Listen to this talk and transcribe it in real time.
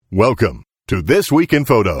Welcome to This Week in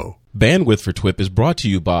Photo. Bandwidth for TWiP is brought to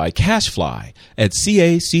you by CashFly at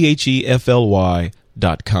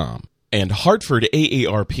CACHEFLY.com and Hartford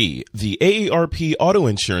AARP, the AARP auto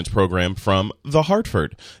insurance program from The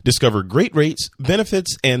Hartford. Discover great rates,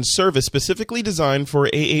 benefits, and service specifically designed for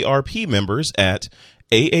AARP members at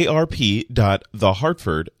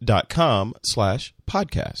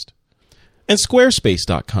aarp.thehartford.com/podcast. And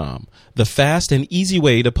Squarespace.com, the fast and easy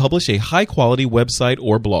way to publish a high-quality website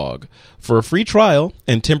or blog. For a free trial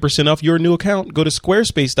and 10% off your new account, go to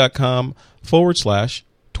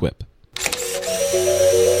squarespace.com/TWiP.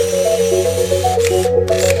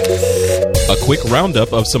 A quick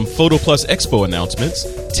roundup of some PhotoPlus Expo announcements,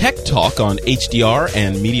 tech talk on HDR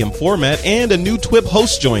and Medium Format, and a new TWiP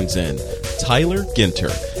host joins in, Tyler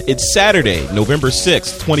Ginter. It's Saturday, November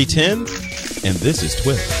 6th, 2010, and this is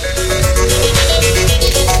TWiP.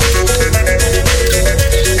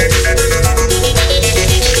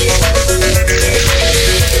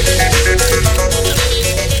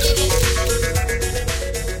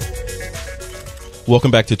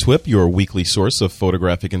 Welcome back to TWiP, your weekly source of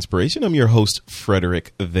photographic inspiration. I'm your host,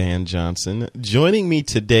 Frederick Van Johnson. Joining me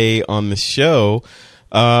today on the show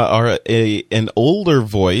are an older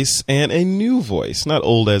voice and a new voice. Not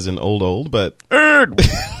old as in old, but... Ed!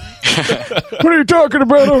 What are you talking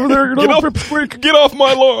about over there, you little pipsqueak? Get off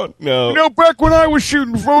my lawn! No. You know, back when I was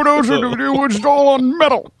shooting photos, it was all on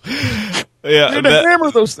metal. Yeah, you had to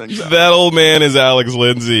hammer those things out. That old man is Alex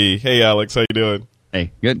Lindsay. Hey, Alex, how you doing?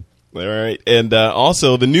 Hey, good. All right. And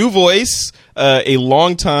also, the new voice, a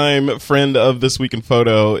longtime friend of This Week in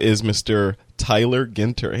Photo, is Mr. Tyler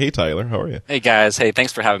Ginter. Hey, Tyler. How are you? Hey, guys. Hey,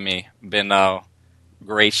 thanks for having me. Been a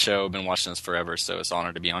great show. Been watching this forever, so it's an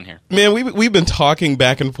honor to be on here. Man, we've been talking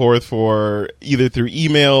back and forth for either through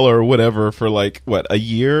email or whatever for like, what, a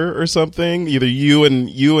year or something? Either you and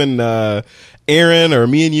Aaron, or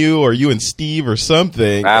me and you, or you and Steve, or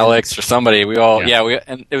something. Alex, or somebody. We all,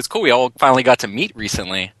 and it was cool. We all finally got to meet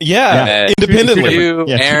recently. Yeah, independently. You,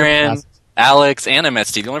 Aaron, Alex, and I met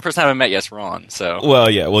Steve. The only person I haven't met yet's Ron. So. Well,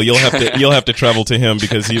 yeah. Well, you'll have to travel to him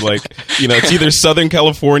because he it's either Southern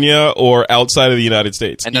California or outside of the United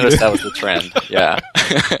States. I noticed that was the trend. Yeah.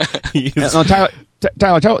 No, Tyler,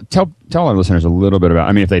 tell our listeners a little bit about.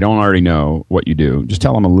 I mean, if they don't already know what you do, just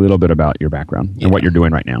tell them a little bit about your background and what you're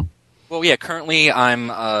doing right now. Well, yeah, currently I'm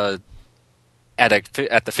at the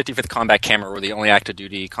 55th Combat Camera. We're the only active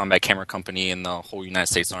duty combat camera company in the whole United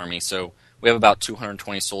States Army. So we have about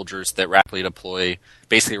 220 soldiers that rapidly deploy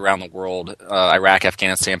basically around the world, Iraq,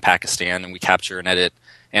 Afghanistan, Pakistan, and we capture and edit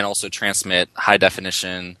and also transmit high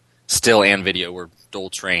definition still and video. We're dual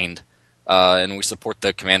trained, and we support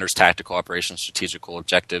the commander's tactical operations, strategical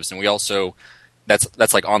objectives, and we also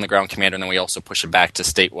that's like on the ground commander, and then we also push it back to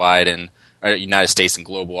statewide and United States and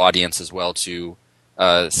global audience as well to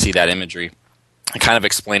see that imagery. I kind of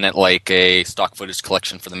explain it like a stock footage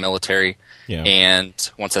collection for the military. Yeah. And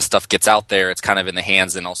once that stuff gets out there, it's kind of in the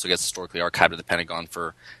hands and also gets historically archived at the Pentagon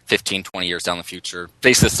for 15, 20 years down the future.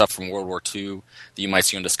 Basically, the stuff from World War II that you might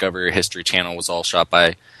see on Discovery or History Channel was all shot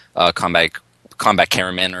by combat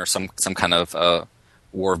cameramen or some kind of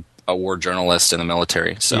war journalist in the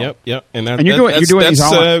military. So yep. And you're doing these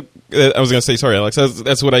all. I was going to say, sorry, Alex.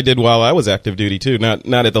 That's what I did while I was active duty too. Not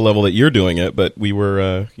at the level that you're doing it, but we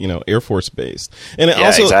were, Air Force based. And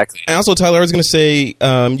also, exactly. Also, Tyler, I was going to say,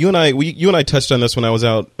 you and I touched on this when I was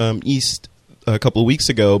out east a couple of weeks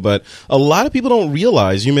ago. But a lot of people don't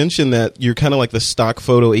realize. You mentioned that you're kind of like the stock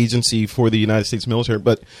photo agency for the United States military,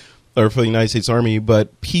 or for the United States Army,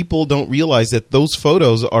 but people don't realize that those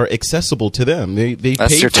photos are accessible to them. They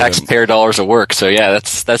that's pay your for taxpayer dollars of work. So yeah,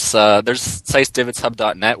 that's there's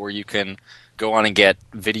sitesdivotshub.net where you can go on and get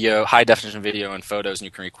video, high definition video and photos, and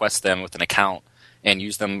you can request them with an account and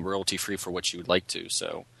use them royalty free for what you would like to.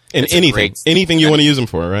 So and anything you want to use them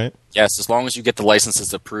for, right? Yes, as long as you get the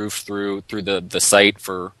licenses approved through the site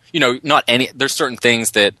for not any. There's certain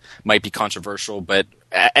things that might be controversial, but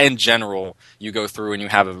in general, you go through and you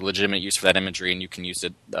have a legitimate use for that imagery, and you can use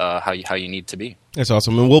it how you need to be. That's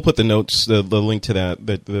awesome, and we'll put the notes, the link to that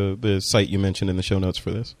the site you mentioned in the show notes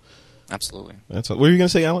for this. Absolutely. What were you going to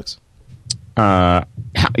say, Alex? How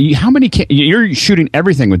many? You're shooting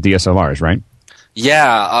everything with DSLRs, right?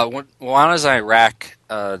 Yeah. When I was in Iraq,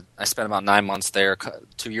 I spent about 9 months there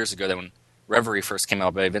 2 years ago. Then when Reverie first came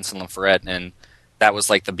out by Vincent Laforet, and that was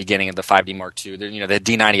like the beginning of the 5D Mark II. The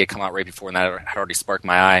D90 had come out right before, and that had already sparked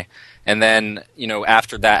my eye. And then,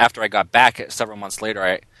 after that, after I got back several months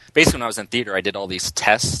later, basically when I was in theater, I did all these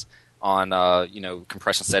tests on,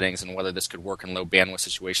 compression settings and whether this could work in low bandwidth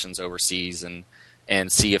situations overseas, and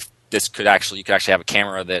see if you could actually have a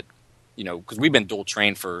camera that because we've been dual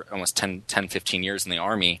trained for almost 10, 15 years in the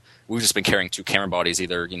Army. We've just been carrying two camera bodies,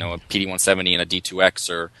 either, a PD-170 and a D2X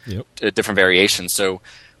or different variations. So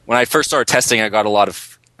when I first started testing, I got a lot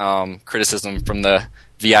of criticism from the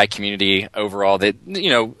VI community overall that,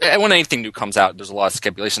 when anything new comes out, there's a lot of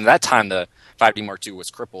speculation. At that time, the 5D Mark II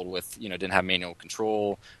was crippled with, didn't have manual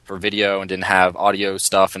control for video and didn't have audio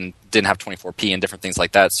stuff and didn't have 24p and different things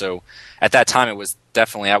like that. So at that time, it was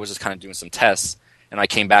definitely, I was just kind of doing some tests. And I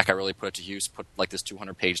came back, I really put it to use, put like this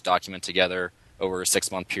 200-page document together over a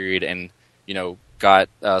 6-month period and, got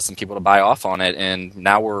some people to buy off on it. And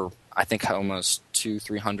now we're, I think, almost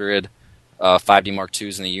 300 5D Mark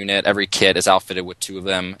IIs in the unit. Every kit is outfitted with 2 of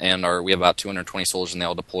them, and we have about 220 soldiers, and they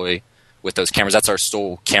all deploy with those cameras. That's our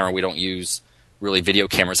sole camera. We don't use really video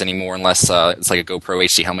cameras anymore unless it's like a GoPro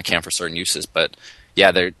HD helmet cam for certain uses. But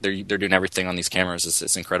yeah, they're doing everything on these cameras.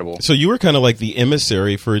 It's incredible. So you were kind of like the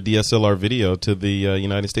emissary for DSLR video to the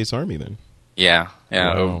United States Army then. Yeah.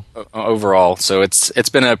 Wow. Overall, so it's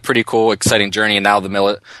been a pretty cool, exciting journey, and now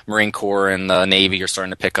the Marine Corps and the Navy are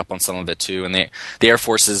starting to pick up on some of it too, and the Air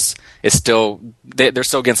Force is still they're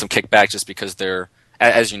still getting some kickback just because they're,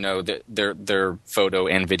 as you know, they're photo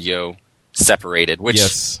and video separated, which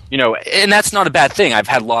and that's not a bad thing. I've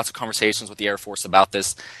had lots of conversations with the Air Force about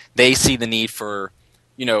this. They see the need for,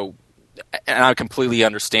 and I completely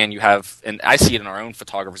understand and I see it in our own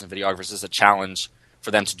photographers and videographers as a challenge for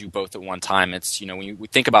them to do both at one time. It's, when you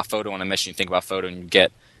think about photo on a mission, you think about photo and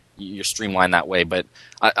you're streamlined that way. But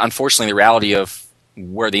unfortunately, the reality of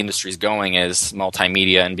where the industry is going is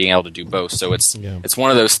multimedia and being able to do both. So it's one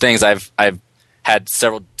of those things. I've had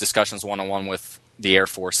several discussions one-on-one with the Air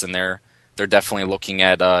Force, and they're definitely looking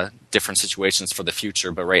at different situations for the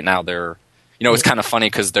future. But right now, they're, it's kind of funny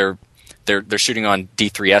because they're shooting on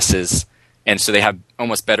D3Ss, and so they have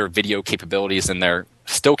almost better video capabilities in their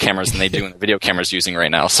still cameras than they do in the video cameras using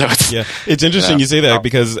right now. So it's interesting you say that,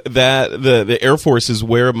 because that the Air Force is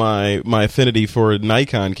where my affinity for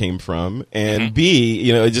Nikon came from, and B,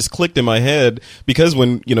 it just clicked in my head because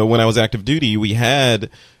when I was active duty, we had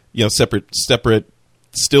separate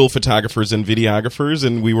still photographers and videographers,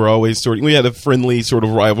 and we were always we had a friendly sort of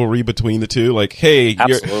rivalry between the two, like, hey,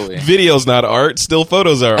 video's not art, still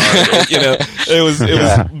photos are art. It was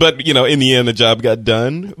but in the end the job got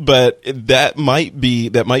done. But that might be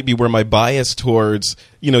where my bias towards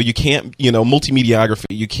you can't multimediography,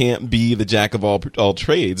 you can't be the jack of all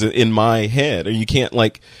trades in my head, or you can't,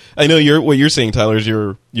 like, I know what you're saying, Tyler, is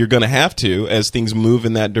you're going to have to as things move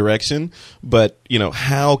in that direction, but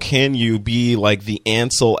how can you be like the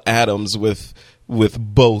Ansel Adams with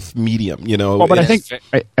both medium? Well, but I think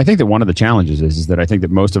that one of the challenges is that I think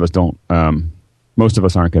that most of us don't. Most of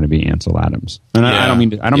us aren't going to be Ansel Adams, and I don't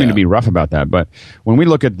mean to be rough about that. But when we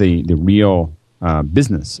look at the real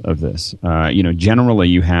business of this, generally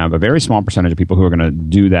you have a very small percentage of people who are going to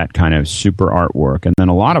do that kind of super artwork, and then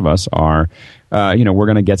a lot of us are, we're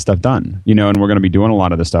going to get stuff done, and we're going to be doing a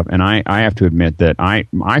lot of this stuff. And I have to admit that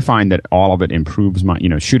I find that all of it improves my,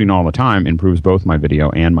 shooting all the time improves both my video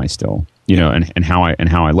and my still, and how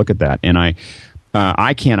I look at that. And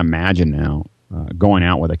I can't imagine now going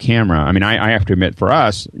out with a camera. I mean, I have to admit, for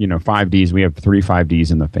us, 5Ds, we have 3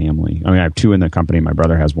 5Ds in the family. I mean, I have 2 in the company. My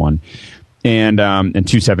brother has 1. And 2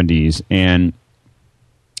 7Ds, and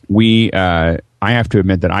I have to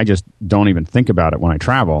admit that I just don't even think about it when I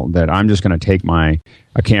travel, that I'm just going to take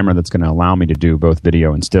a camera that's going to allow me to do both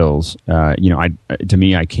video and stills. To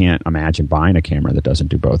me, I can't imagine buying a camera that doesn't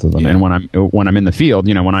do both of them. And when I'm in the field,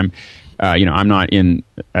 when I'm I'm not in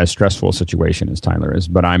as stressful a situation as Tyler is,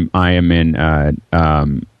 but I am in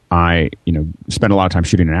I spend a lot of time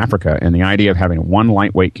shooting in Africa, and the idea of having one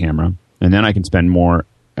lightweight camera, and then I can spend more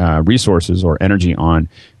resources or energy on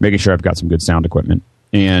making sure I've got some good sound equipment,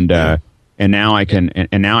 and now I can,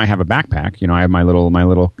 and now I have a backpack. I have my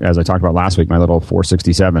little, as I talked about last week, my little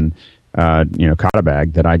 467, Kata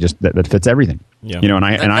bag that fits everything. Yeah. And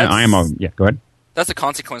I am go ahead. That's the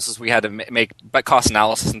consequences we had to make, but cost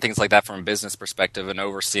analysis and things like that from a business perspective, and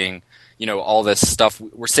overseeing, all this stuff.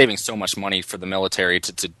 We're saving so much money for the military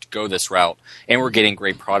to go this route, and we're getting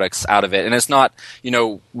great products out of it. And it's not,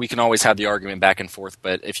 we can always have the argument back and forth,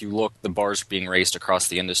 but if you look, the bar's being raised across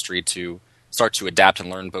the industry to start to adapt and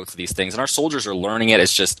learn both of these things. And our soldiers are learning it.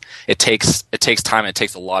 It's just, it takes time, and it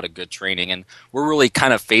takes a lot of good training. And we're really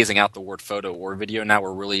kind of phasing out the word photo or video now.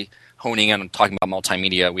 We're really honing in on talking about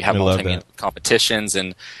multimedia. We have I love multimedia that. competitions,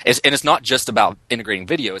 and it's not just about integrating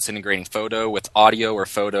video. It's integrating photo with audio or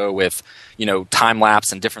photo with, time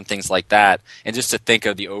lapse and different things like that. And just to think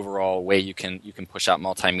of the overall way you can push out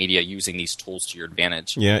multimedia using these tools to your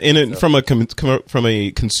advantage. Yeah, and from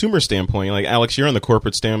a consumer standpoint, like Alex, you're on the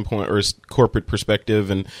corporate standpoint or corporate perspective,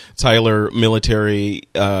 and Tyler military,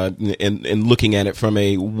 and looking at it from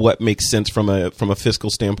a what makes sense from a fiscal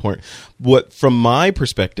standpoint. From my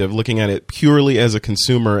perspective, looking at it purely as a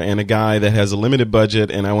consumer and a guy that has a limited budget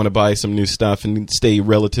and I want to buy some new stuff and stay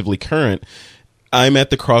relatively current, I'm at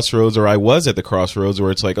the crossroads, or I was at the crossroads,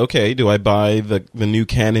 where it's like, okay, do I buy the new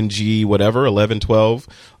Canon G whatever 11, 12,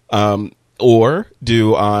 or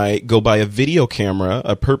do I go buy a video camera,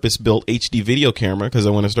 a purpose-built HD video camera, because I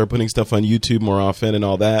want to start putting stuff on YouTube more often and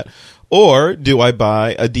all that? Or do I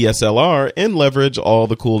buy a DSLR and leverage all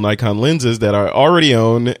the cool Nikon lenses that I already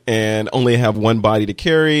own and only have one body to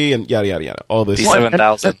carry and yada, yada, yada, all this.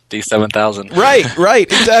 D7000.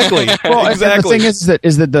 Right, exactly. Well, exactly. the thing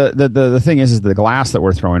is that the thing is the glass that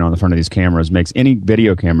we're throwing on the front of these cameras makes any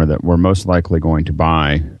video camera that we're most likely going to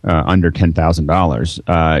buy under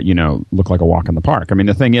 $10,000, look like a walk in the park. I mean,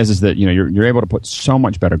 the thing is that you're able to put so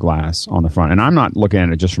much better glass on the front, and I'm not looking at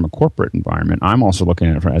it just from a corporate environment. I'm also looking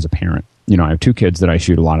at it as a parent. I have 2 kids that I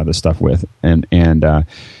shoot a lot of this stuff with, and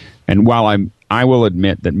while I will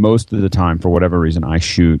admit that most of the time, for whatever reason, I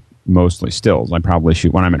shoot mostly stills. I probably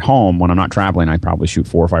shoot when I'm at home. When I'm not traveling, I probably shoot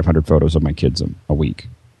 400 or 500 photos of my kids a week,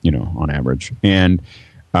 on average. And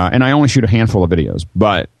I only shoot a handful of videos,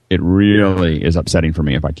 but it really is upsetting for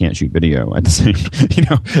me if I can't shoot video at the same,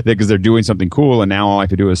 because they're doing something cool, and now all I have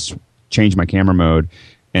to do is change my camera mode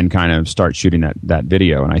and kind of start shooting that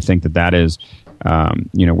video. And I think that is,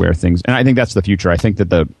 where things, and I think that's the future. I think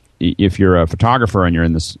that if you're a photographer and you're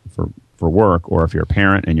in this for work, or if you're a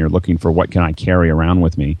parent and you're looking for what can I carry around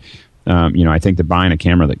with me, I think that buying a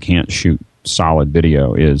camera that can't shoot solid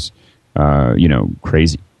video is,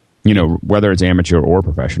 crazy. Whether it's amateur or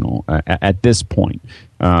professional at this point.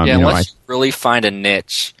 Unless you really find a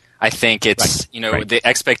niche, I think it's, right. The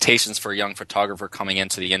expectations for a young photographer coming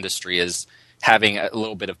into the industry is having a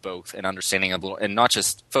little bit of both and understanding a little, and not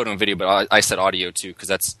just photo and video, but I said audio too, because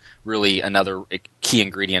that's really another key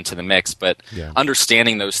ingredient to the mix. But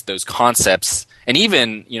understanding those concepts, and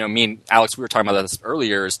even, me and Alex, we were talking about this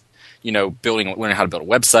earlier, is, learning how to build a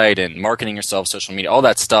website and marketing yourself, social media, all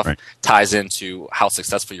that stuff ties into how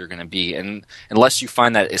successful you're going to be. And unless you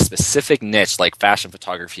find that a specific niche like fashion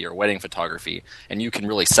photography or wedding photography, and you can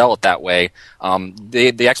really sell it that way,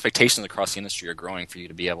 the expectations across the industry are growing for you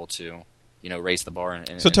to be able to, raise the bar.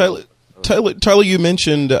 So Tyler, you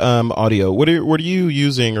mentioned audio. What are you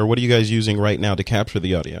using, or what are you guys using right now to capture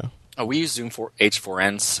the audio? We use Zoom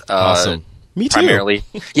H4Ns. Awesome. Me too. Primarily.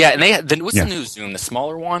 Yeah, and what's the new Zoom? The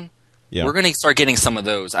smaller one? Yeah. We're going to start getting some of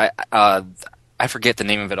those. I forget the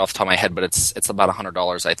name of it off the top of my head, but it's about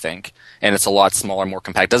 $100, I think, and it's a lot smaller, more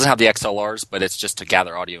compact. It doesn't have the XLRs, but it's just to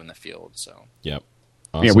gather audio in the field. So. Yep.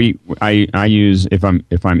 Awesome. Yeah, I use if I'm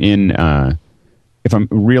in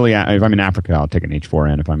Africa, I'll take an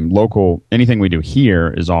H4n. If I'm local, anything we do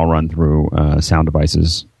here is all run through sound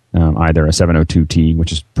devices, either a 702T,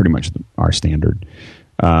 which is pretty much our standard,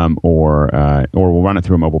 or we'll run it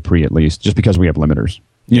through a mobile pre at least, just because we have limiters.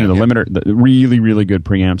 The really, really good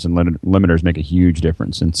preamps and limiters make a huge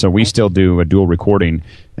difference. And so we still do a dual recording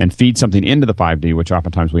and feed something into the 5D, which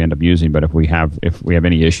oftentimes we end up using. But if we have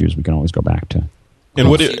any issues, we can always go back to. And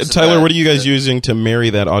Tyler, what are you guys using to marry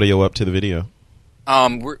that audio up to the video?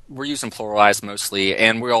 We're using Pluralize mostly,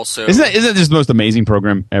 and we're also isn't that just the most amazing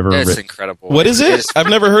program ever? It's written? incredible. What is it? I've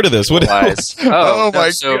never heard of this. What? Oh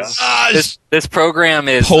my gosh! This program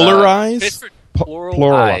is Polarize.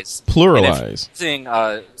 Pluralize. Using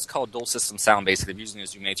it's called dual system sound. Basically, using a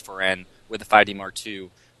Zoom H4n with a 5D Mark II.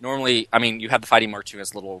 Normally, you have the 5D Mark II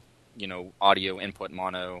as little, audio input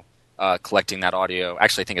mono. Collecting that audio.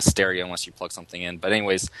 Actually, I think it's stereo unless you plug something in. But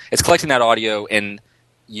anyways, it's collecting that audio, and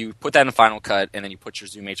you put that in Final Cut, and then you put your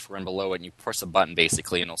Zoom H4n below it, and you press a button,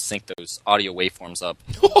 basically, and it'll sync those audio waveforms up.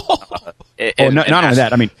 Not only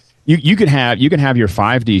that. You can have your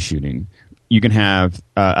 5D shooting. You can have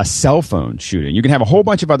a cell phone shooting. You can have a whole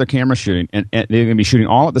bunch of other cameras shooting, and they're going to be shooting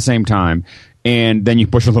all at the same time. And then you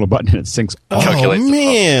push a little button and it syncs. Oh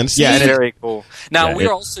man! Yeah, it's very cool. Now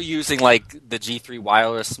we're also using the G3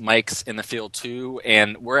 wireless mics in the field too,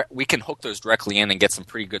 and we can hook those directly in and get some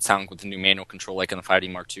pretty good sound with the new manual control, like in the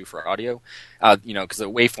 5D Mark II for audio. Because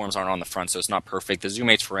the waveforms aren't on the front, so it's not perfect. The Zoom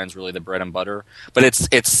H4n is really the bread and butter, but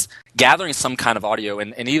it's gathering some kind of audio,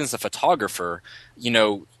 and even as a photographer,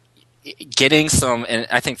 getting some, and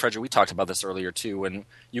I think, Frederick, we talked about this earlier too, when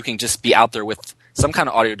you can just be out there with some kind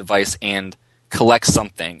of audio device and collect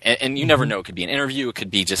something. And you never know. It could be an interview. It could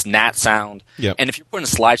be just nat sound. Yep. And if you're putting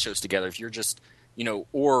slideshows together, if you're just,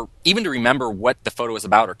 or even to remember what the photo is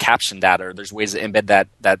about or caption that, or there's ways to embed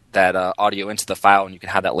that audio into the file and you can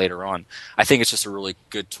have that later on. I think it's just a really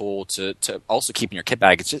good tool to also keep in your kit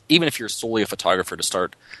bag. It's just, even if you're solely a photographer, to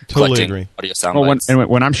start collecting audio sound bites.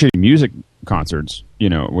 When I'm shooting music concerts,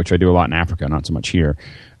 which I do a lot in Africa, not so much here,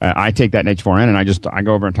 I take that H4n and I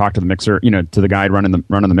go over and talk to the mixer, to the guy running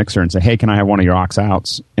the mixer and say, hey, can I have one of your aux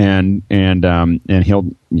outs? And he'll,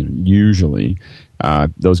 usually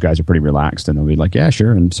those guys are pretty relaxed and they'll be like, yeah,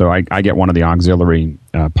 sure. And so I get one of the auxiliary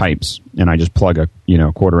pipes and I just plug a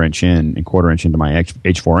quarter inch in and quarter inch into my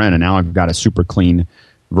H4n, and now I've got a super clean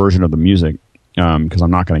version of the music because I'm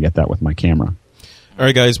not going to get that with my camera. All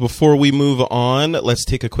right, guys, before we move on, let's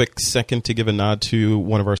take a quick second to give a nod to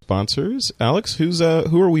one of our sponsors. Alex, who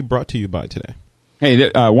are we brought to you by today? Hey,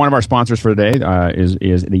 one of our sponsors for today is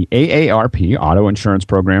the AARP Auto Insurance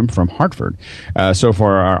Program from Hartford. So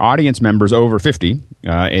for our audience members over 50,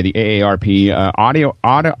 the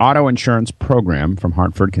AARP Auto Insurance Program from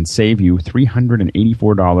Hartford can save you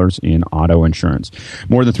 $384 in auto insurance.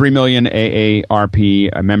 More than 3 million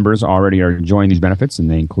AARP members already are enjoying these benefits,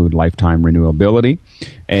 and they include lifetime renewability,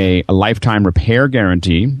 a lifetime repair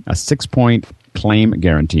guarantee, a 6-point claim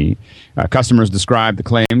guarantee. Customers describe the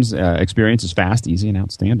claims experience as fast, easy, and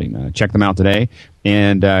outstanding. Check them out today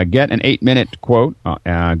and get an 8-minute quote.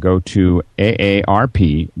 Go to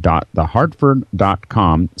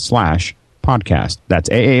aarp.thehartford.com/podcast. That's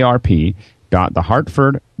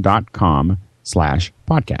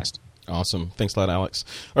aarp.thehartford.com/podcast. Awesome. Thanks a lot, Alex.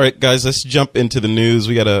 All right, guys, let's jump into the news.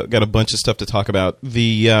 We got a bunch of stuff to talk about.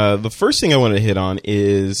 The first thing I want to hit on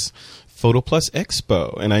is PhotoPlus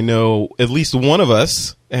Expo, and I know at least one of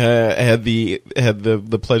us had the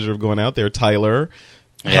pleasure of going out there. Tyler,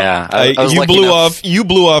 yeah, you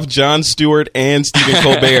blew off Jon Stewart and Stephen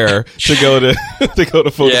Colbert to go to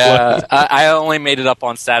PhotoPlus. Yeah, I only made it up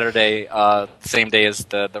on Saturday, same day as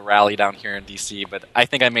the rally down here in DC. But I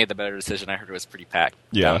think I made the better decision. I heard it was pretty packed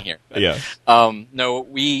down here. But, no,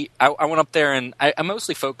 I went up there and I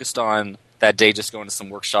mostly focused on that day just going to some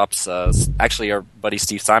workshops. Actually, our buddy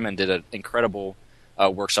Steve Simon did an incredible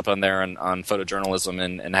workshop on there on photojournalism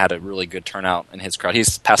and had a really good turnout in his crowd.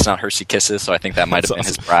 He's passing out Hershey kisses, so I think that might have been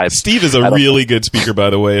his bribe. Steve is a really good speaker, by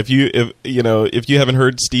the way. If you haven't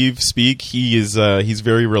heard Steve speak, he's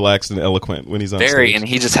very relaxed and eloquent when he's on stage. And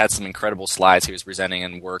he just had some incredible slides he was presenting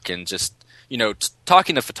and work, and just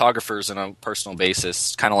talking to photographers on a personal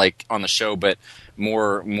basis, kind of like on the show, but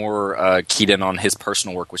more keyed in on his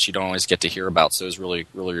personal work, which you don't always get to hear about. So it was really,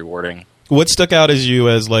 really rewarding. What stuck out as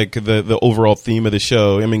like the overall theme of the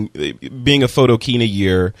show? I mean, being a Photokina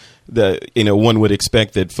year, one would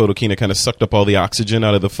expect that Photokina kind of sucked up all the oxygen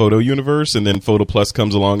out of the photo universe, and then PhotoPlus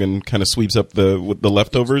comes along and kind of sweeps up the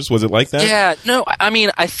leftovers. Was it like that? Yeah, no, I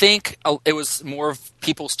mean, I think it was more of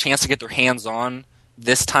people's chance to get their hands on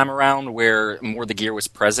this time around, where more the gear was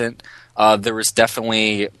present. There was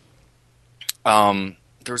definitely a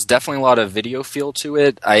lot of video feel to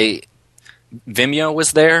it. Vimeo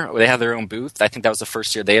was there. They had their own booth. I think that was the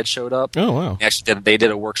first year they had showed up. Oh, wow. They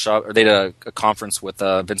did a workshop, or they did a conference with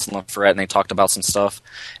Vincent LaFerrette, and they talked about some stuff.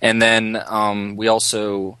 And then we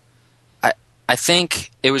also, I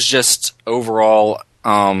think it was just overall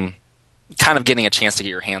kind of getting a chance to get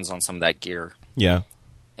your hands on some of that gear. Yeah.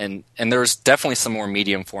 And there's definitely some more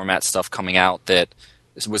medium format stuff coming out that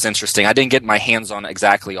was interesting. I didn't get my hands on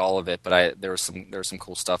exactly all of it, but there was some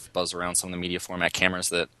cool stuff buzz around some of the media format cameras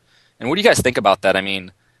that. And what do you guys think about that? I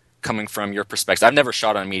mean, coming from your perspective, I've never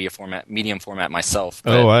shot on medium format myself.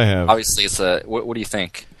 But I have. Obviously, it's what do you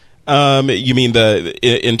think? You mean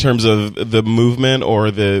in terms of the movement, or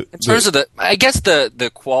in terms of I guess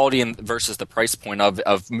the quality versus the price point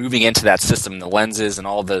of moving into that system, the lenses and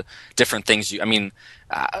all the different things.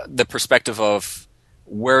 The perspective of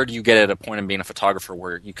where do you get at a point in being a photographer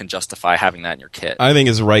where you can justify having that in your kit? I think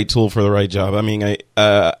it's the right tool for the right job. I mean,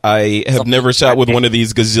 I have never shot with one of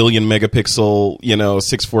these gazillion megapixel,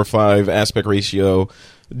 6:4:5 aspect ratio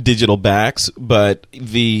digital backs, but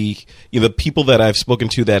the people that I've spoken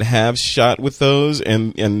to that have shot with those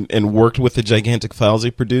and worked with the gigantic files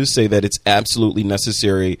they produce say that it's absolutely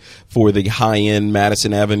necessary for the high-end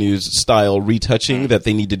Madison Avenues style retouching that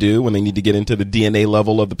they need to do when they need to get into the DNA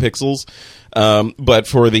level of the pixels. But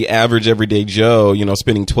for the average everyday Joe,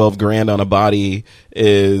 spending $12,000 on a body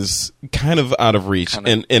is kind of out of reach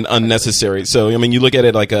and unnecessary. So, I mean, you look at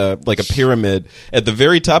it like a pyramid. At the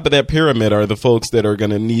very top of that pyramid are the folks that are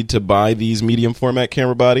going to need to buy these medium format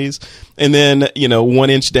camera bodies. And then, 1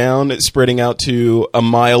 inch down, spreading out to a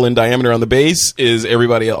mile in diameter on the base is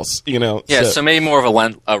everybody else, Yeah, so maybe more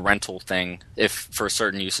of a rental thing. If for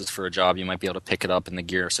certain uses for a job, you might be able to pick it up and the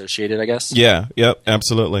gear associated, I guess. Yeah, yep,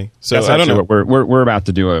 absolutely. So that's I don't know. What we're about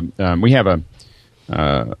to do. We have a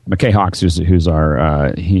McKay Hawks, who's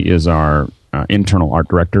our he is our internal art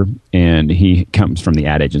director, and he comes from the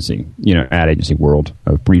ad agency world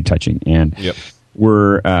of retouching, and yep.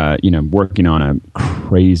 we're working on a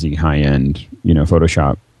crazy high end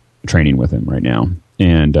Photoshop training with him right now,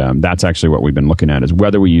 and that's actually what we've been looking at, is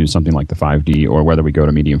whether we use something like the 5D or whether we go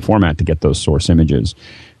to medium format to get those source images,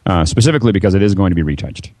 specifically because it is going to be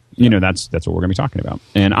retouched. That's what we're going to be talking about.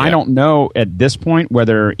 And I don't know at this point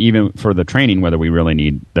whether, even for the training, whether we really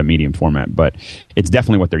need the medium format, but it's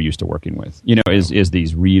definitely what they're used to working with, is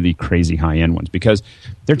these really crazy high-end ones, because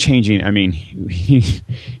they're changing. I mean, he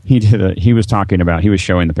was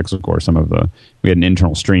showing the Pixel Core we had an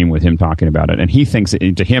internal stream with him talking about it, and he thinks,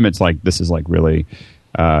 to him, it's like, this is like really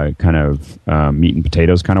kind of meat and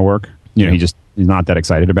potatoes kind of work. He's not that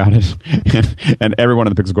excited about it. And everyone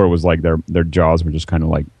in the Pixel Core was like, their jaws were just kind of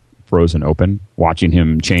like frozen open, watching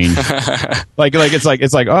him change. it's like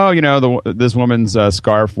this woman's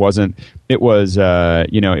scarf wasn't. It was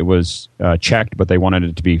checked, but they wanted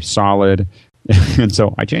it to be solid, and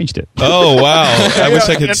so I changed it. Oh wow! I wish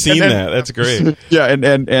I could seen that. That's great. Yeah,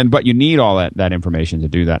 and but you need all that information to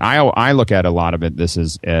do that. I look at a lot of it. This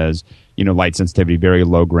is as light sensitivity, very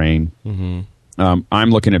low grain. Mm-hmm. I'm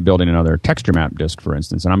looking at building another texture map disk, for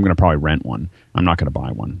instance, and I'm going to probably rent one. I'm not going to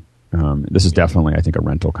buy one. This is definitely, I think, a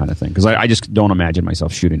rental kind of thing, because I just don't imagine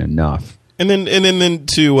myself shooting enough. And then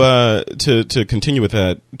to continue with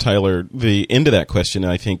that, Tyler, the end of that question,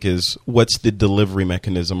 I think, is what's the delivery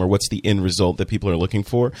mechanism, or what's the end result that people are looking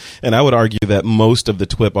for? And I would argue that most of the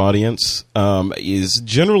TWiP audience is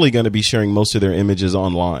generally going to be sharing most of their images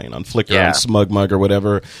online, on Flickr, on SmugMug, or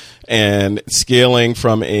whatever. And scaling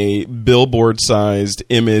from a billboard-sized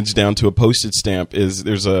image down to a postage stamp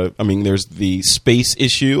there's the space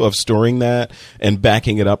issue of storing that and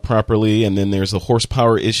backing it up properly, and then there's the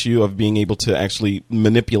horsepower issue of being able to actually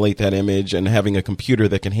manipulate that image and having a computer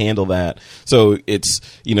that can handle that. So it's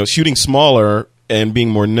shooting smaller and being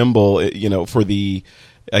more nimble. For the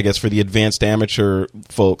advanced amateur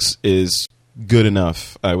folks is good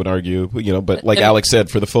enough, I would argue, but like Alex said,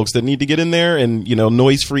 for the folks that need to get in there and,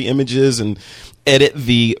 noise-free images and edit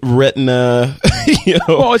the retina,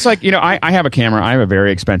 Well, it's like, I have a camera. I have a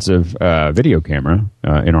very expensive video camera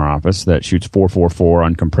in our office that shoots 444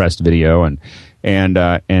 uncompressed video,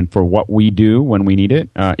 and for what we do when we need it,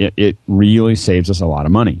 it really saves us a lot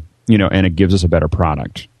of money. And it gives us a better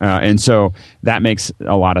product. And so that makes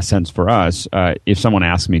a lot of sense for us. If someone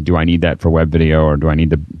asks me, do I need that for web video, or do I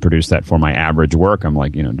need to produce that for my average work? I'm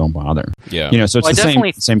like, don't bother. Yeah. So it's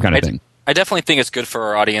the same kind of thing. I definitely think it's good for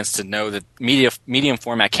our audience to know that medium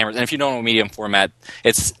format cameras, and if you don't know medium format,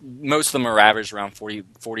 most of them are averaged around 40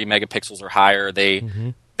 megapixels or higher. They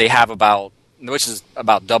have which is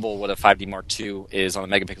about double what a 5D Mark II is on a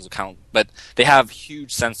megapixel count. But they have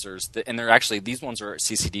huge sensors, and these ones are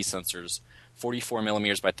CCD sensors, 44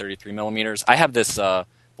 millimeters by 33 millimeters. I have this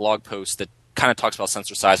blog post that kind of talks about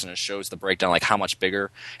sensor size, and it shows the breakdown, like how much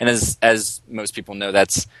bigger. And as most people know,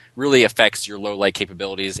 that's really affects your low light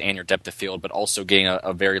capabilities and your depth of field, but also getting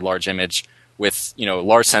a very large image with a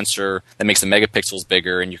large sensor that makes the megapixels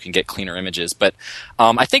bigger, and you can get cleaner images. But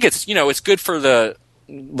I think it's good for the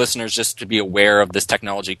listeners just to be aware of this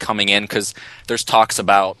technology coming in, because there's talks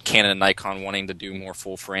about Canon and Nikon wanting to do more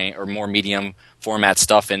full frame or more medium format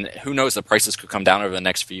stuff, and who knows, the prices could come down over the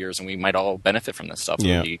next few years, and we might all benefit from this stuff.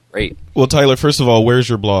 It would be great. Well, Tyler, first of all, where's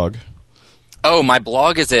your blog? Oh, my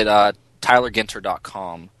blog is at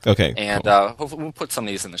tylerginter.com. Okay, and cool. Hopefully we'll put some of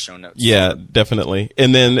these in the show notes. Yeah, definitely.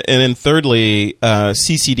 And then thirdly,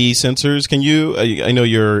 CCD sensors. Can you? I know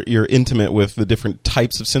you're intimate with the different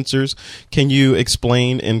types of sensors. Can you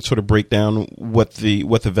explain and sort of break down what the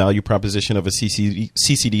value proposition of a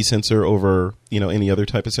CCD sensor over any other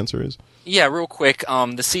type of sensor is? Yeah, real quick.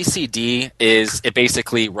 The CCD it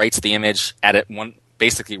basically writes the image at one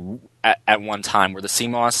time, where the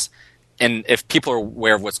CMOS. And if people are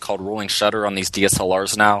aware of what's called rolling shutter on these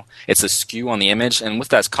DSLRs now, it's a skew on the image, and what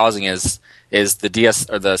that's causing is the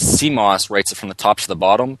CMOS writes it from the top to the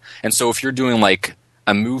bottom. And so if you're doing like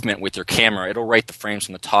a movement with your camera, it'll write the frames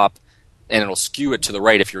from the top, and it'll skew it to the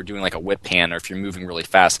right if you're doing like a whip pan, or if you're moving really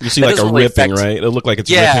fast. You see like a ripping, right? It'll look like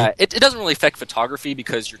it's ripping. Yeah, it doesn't really affect photography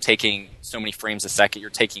because you're taking so many frames a second.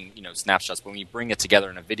 You're taking snapshots, but when you bring it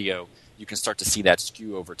together in a video, you can start to see that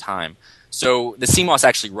skew over time. So the CMOS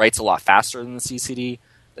actually writes a lot faster than the CCD.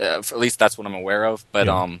 At least that's what I'm aware of. But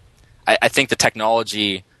I think the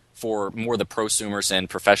technology for more the prosumers and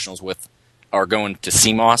professionals are going to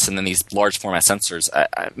CMOS and then these large format sensors.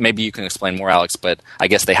 Maybe you can explain more, Alex, but I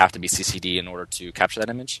guess they have to be CCD in order to capture that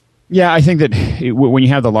image. Yeah, I think that when you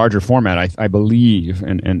have the larger format, I believe,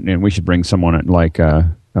 and we should bring someone like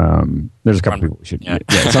there's a couple people we should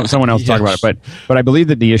someone else talk about it, but I believe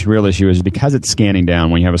that the real issue is because it's scanning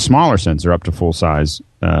down. When you have a smaller sensor up to full size,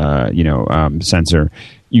 sensor,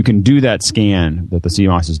 you can do that scan that the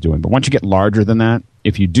CMOS is doing. But once you get larger than that,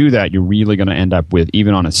 if you do that, you're really going to end up with,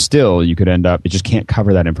 even on a still, you could end up, it just can't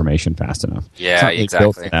cover that information fast enough. Yeah,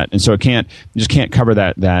 exactly. And so it just can't cover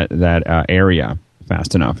that area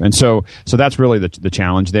fast enough. And so that's really the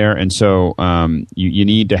challenge there. And so you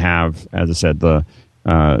need to have, as I said, the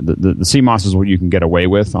CMOS is what you can get away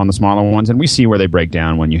with on the smaller ones. And we see where they break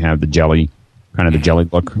down when you have the jelly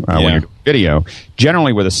look when you're doing video.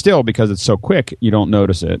 Generally with a still, because it's so quick, you don't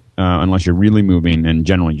notice it unless you're really moving, and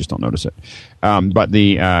generally you just don't notice it. But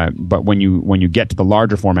when you get to the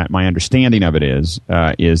larger format, my understanding of it is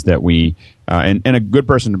that we and a good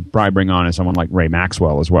person to probably bring on is someone like Ray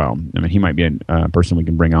Maxwell as well. I mean, he might be a person we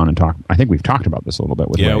can bring on and talk. I think we've talked about this a little bit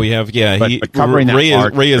with Ray. Yeah, we have. Yeah, but covering Ray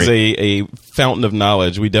is great. a fountain of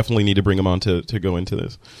knowledge. We definitely need to bring him on to go into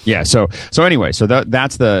this. Yeah. So anyway,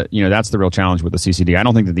 that's the real challenge with the CCD. I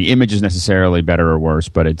don't think that the image is necessarily better or worse,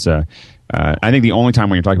 but it's I think the only time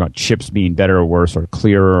when you're talking about chips being better or worse or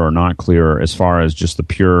clearer or not clearer as far as just the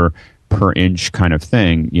pure per inch kind of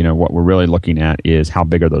thing, what we're really looking at is how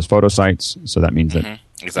big are those photo sites. So that means that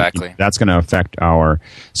exactly that's going to affect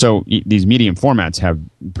these medium formats have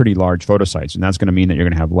pretty large photo sites, and that's going to mean that you're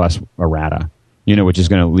going to have less errata, which is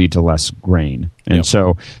going to lead to less grain. And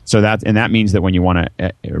so that means that when you want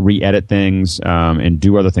to re-edit things and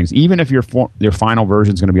do other things, even if your final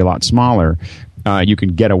version is going to be a lot smaller, you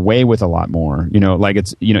can get away with a lot more. Like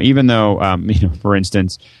it's even though for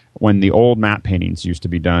instance, when the old matte paintings used to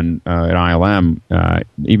be done at ILM,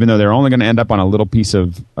 even though they're only going to end up on a little piece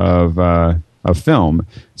of film,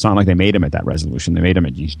 it's not like they made them at that resolution. They made them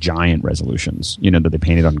at these giant resolutions, that they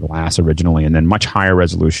painted on glass originally, and then much higher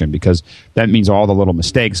resolution, because that means all the little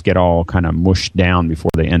mistakes get all kind of mushed down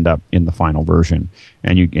before they end up in the final version,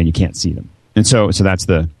 and you can't see them. And so that's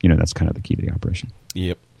that's kind of the key to the operation.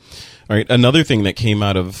 Yep. All right. Another thing that came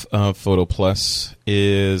out of PhotoPlus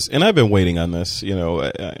is, and I've been waiting on this,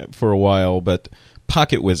 for a while, but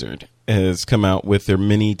Pocket Wizard has come out with their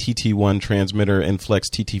mini TT1 transmitter and Flex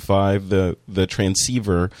TT5, the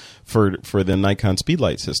transceiver for the Nikon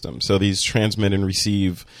Speedlight system. So these transmit and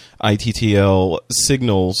receive ITTL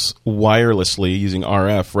signals wirelessly using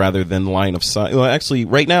RF rather than line of sight. Well, actually,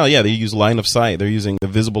 right now, they use line of sight. They're using the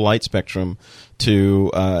visible light spectrum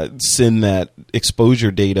to send that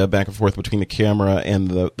exposure data back and forth between the camera and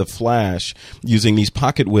the flash. Using these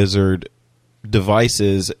Pocket Wizard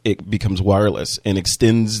devices, it becomes wireless and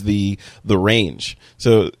extends the range.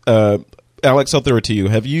 So Alex, I'll throw it to you.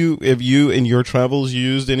 Have you in your travels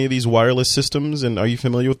used any of these wireless systems, and are you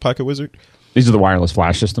familiar with Pocket Wizard? These are the wireless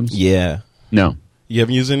flash systems? Yeah. No. You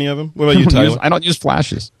haven't used any of them? What about you, Tyler? I don't use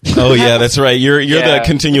flashes. Oh yeah, that's right. You're the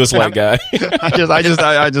continuous light guy. I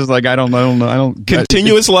don't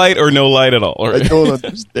continuous light or no light at all. Or, I don't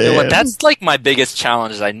understand. That's like my biggest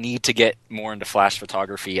challenge. Is I need to get more into flash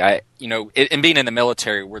photography. And being in the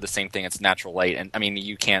military, we're the same thing. It's natural light, and I mean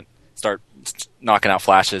you can't start knocking out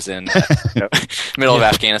flashes in middle of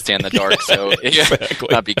Afghanistan in the dark, so it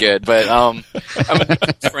not be good. But I'm going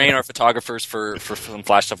to train our photographers for some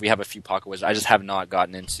flash stuff. We have a few Pocket Wizards. I just have not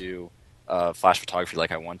gotten into flash photography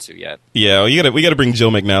like I want to yet. Yeah, well, we got to bring Joe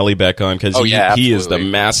McNally back on, because he is the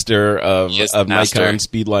master of Nikon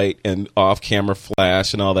Speedlight and off-camera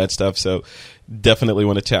flash and all that stuff. So definitely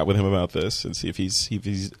want to chat with him about this and see if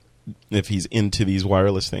he's into these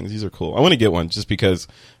wireless things. These are cool. I want to get one just because,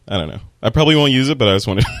 I don't know. I probably won't use it, but I just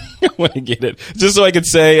want to get it. Just so I could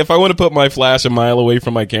say, if I want to put my flash a mile away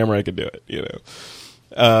from my camera, I could do it,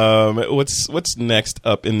 What's next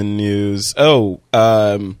up in the news?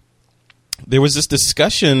 There was this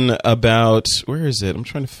discussion about, where is it? I'm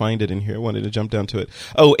trying to find it in here. I wanted to jump down to it.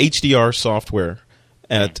 HDR software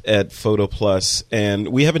at PhotoPlus, and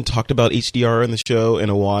we haven't talked about HDR on the show in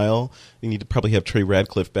a while. We need to probably have Trey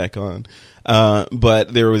Radcliffe back on.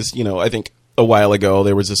 But there was, I think a while ago,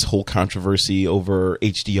 there was this whole controversy over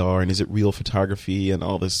HDR and is it real photography and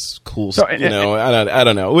all this cool stuff. I don't know.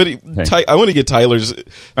 I want to get Tyler's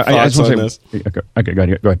thoughts on this. Okay, go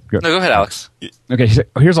ahead. No, go ahead, Alex. Okay,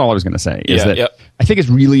 here's all I was going to say is that I think it's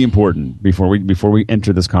really important before we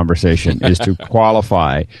enter this conversation is to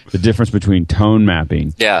qualify the difference between tone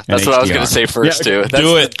mapping. Yeah, that's what I was going to say first too.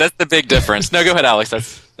 That's the big difference. No, go ahead, Alex.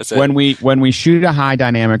 That's it. When we shoot a high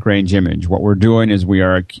dynamic range image, what we're doing is we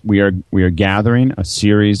are gathering a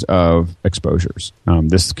series of exposures.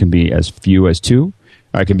 This can be as few as 2,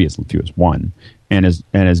 it can be as few as 1, and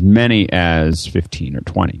as many as 15 or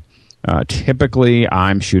 20. Typically,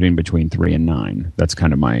 I'm shooting between 3 and 9. That's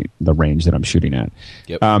kind of the range that I'm shooting at.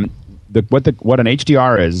 Yep. What an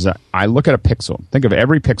HDR is, I look at a pixel. Think of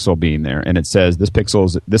every pixel being there, and it says this pixel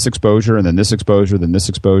is this exposure, and then this exposure, then this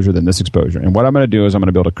exposure, then this exposure. And what I'm going to do is I'm going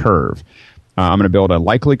to build a curve. I'm going to build a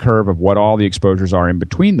likely curve of what all the exposures are in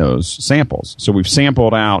between those samples. So we've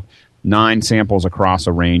sampled out 9 samples across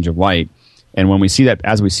a range of light. And when we see that,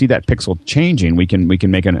 as we see that pixel changing, we can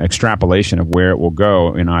make an extrapolation of where it will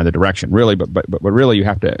go in either direction. Really, but really, you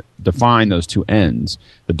have to define those 2 ends,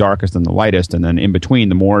 the darkest and the lightest, and then in between,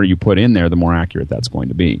 the more you put in there, the more accurate that's going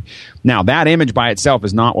to be. Now, that image by itself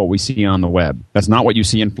is not what we see on the web. That's not what you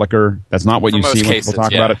see in Flickr. That's not what you see when people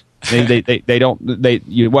talk about it.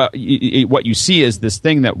 What you see is this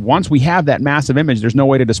thing that once we have that massive image, there's no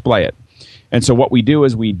way to display it. And so what we do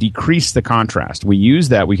is we decrease the contrast. We use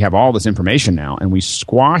that. We have all this information now, and we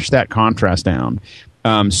squash that contrast down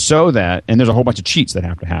so that, and there's a whole bunch of cheats that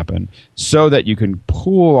have to happen, so that you can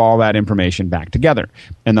pull all that information back together.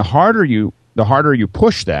 And the harder you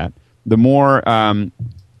push that, the more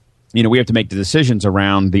we have to make the decisions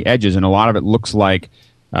around the edges, and a lot of it looks like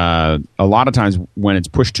a lot of times when it's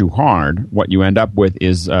pushed too hard, what you end up with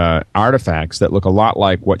is artifacts that look a lot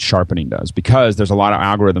like what sharpening does, because there's a lot of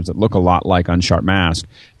algorithms that look a lot like unsharp mask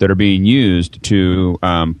that are being used to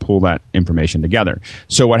pull that information together.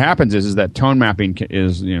 So what happens is that tone mapping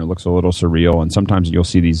looks a little surreal, and sometimes you'll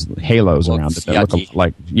see these halos around it that look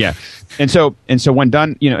like And so when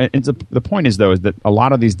done, the point is though is that a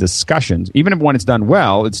lot of these discussions, even when it's done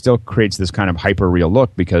well, it still creates this kind of hyper real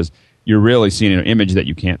look because you're really seeing an image that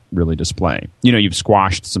you can't really display. You've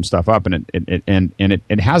squashed some stuff up, and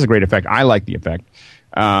it has a great effect. I like the effect.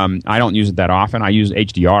 I don't use it that often. I use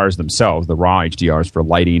HDRs themselves, the raw HDRs for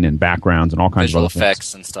lighting and backgrounds and all kinds visual of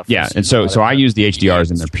effects and stuff. Yeah, and so I use the HDRs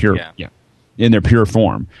in their pure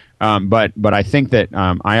form. But I think that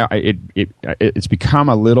it's become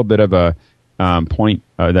a little bit of a point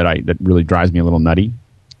that really drives me a little nutty.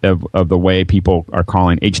 Of the way people are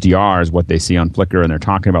calling HDRs what they see on Flickr, and they're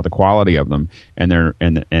talking about the quality of them, and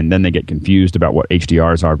then they get confused about what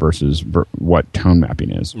HDRs are versus what tone mapping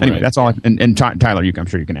is. Anyway, that's all. And Tyler, I'm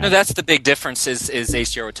sure you can add. No, that's the big difference is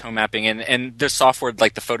HDR with tone mapping, and there's software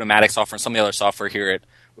like the Photomatic software and some of the other software here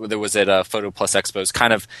that was at PhotoPlus Expo is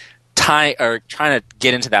kind of trying to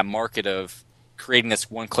get into that market of creating this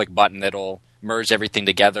one-click button that'll merge everything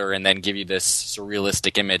together and then give you this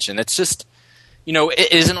surrealistic image, and it's just.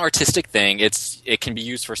 It is an artistic thing. It can be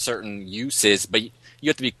used for certain uses, but you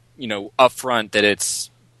have to be, upfront that it's.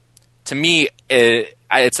 To me,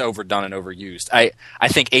 it's overdone and overused. I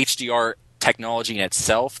think HDR technology in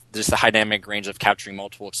itself, just the high dynamic range of capturing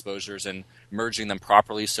multiple exposures and merging them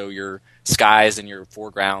properly, so your skies and your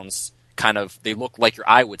foregrounds they look like your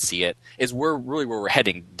eye would see it, is where we're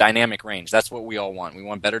heading. Dynamic range. That's what we all want. We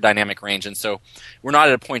want better dynamic range, and so we're not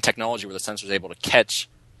at a point in technology where the sensor is able to catch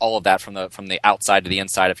all of that from the outside to the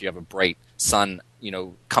inside. If you have a bright sun,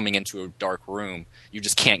 coming into a dark room, you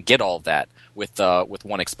just can't get all of that with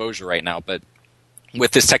one exposure right now. But with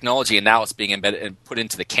this technology, and now it's being embedded and put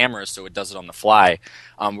into the camera, so it does it on the fly.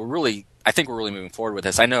 I think we're really moving forward with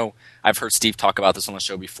this. I know I've heard Steve talk about this on the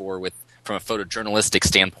show before, from a photojournalistic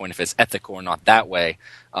standpoint, if it's ethical or not that way.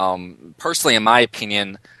 Personally, in my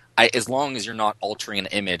opinion, as long as you're not altering an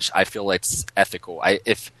image, I feel like it's ethical.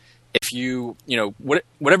 If you,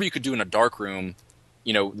 whatever you could do in a dark room,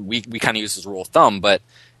 we kind of use as a rule of thumb, but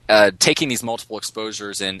taking these multiple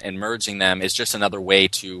exposures and merging them is just another way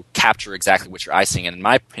to capture exactly what your eye's seeing. And in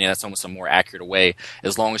my opinion, that's almost a more accurate way,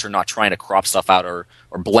 as long as you're not trying to crop stuff out or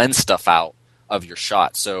blend stuff out of your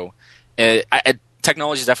shot. So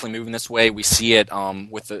technology is definitely moving this way. We see it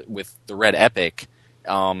with the Red Epic.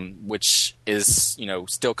 Which is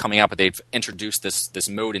still coming out, but they've introduced this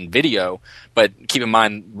mode in video. But keep in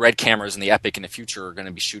mind, Red cameras in the Epic in the future are going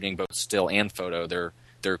to be shooting both still and photo.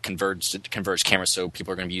 They're converged cameras, so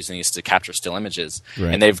people are going to be using these to capture still images.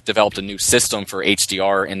 Right. And they've developed a new system for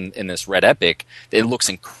HDR in this Red Epic. It looks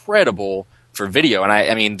incredible for video. And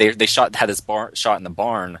I mean, they had this shot in the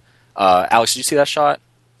barn. Alex, did you see that shot?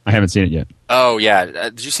 I haven't seen it yet. Oh yeah,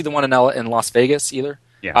 did you see the one in Las Vegas either?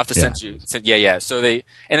 Yeah, I'll have to send you. Yeah. So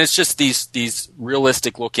it's just these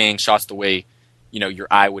realistic looking shots the way your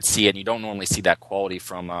eye would see it. And you don't normally see that quality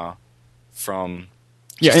from.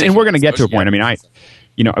 Yeah, and we're going to get to a point. I mean,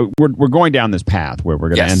 we're going down this path where we're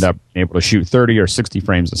going to end up able to shoot 30 or 60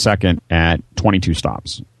 frames a second at 22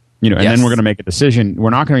 stops. And then we're going to make a decision.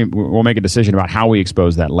 We'll make a decision about how we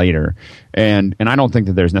expose that later. And I don't think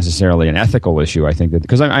that there's necessarily an ethical issue. I think that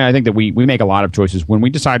because I think that we make a lot of choices when we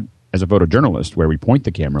decide as a photojournalist where we point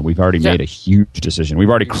the camera. We've already made a huge decision. We've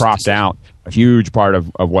already crossed out a huge part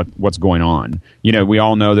of what's going on. We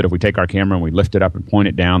all know that if we take our camera and we lift it up and point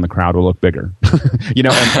it down, the crowd will look bigger.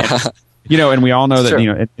 And we all know that,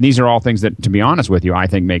 and these are all things that, to be honest with you, I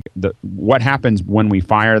think make what happens when we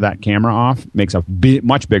fire that camera off makes a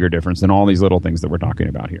much bigger difference than all these little things that we're talking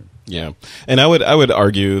about here. Yeah. And I would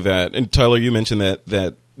argue that, and Tyler, you mentioned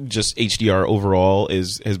that just HDR overall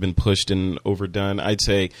has been pushed and overdone. I'd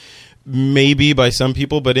say maybe by some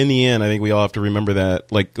people, but in the end, I think we all have to remember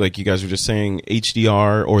that, like you guys were just saying,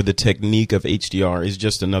 HDR or the technique of HDR is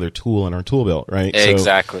just another tool in our tool belt, right?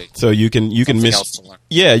 Exactly. So you can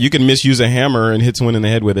misuse a hammer and hit someone in the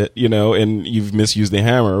head with it, and you've misused the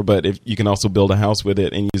hammer, but if you can also build a house with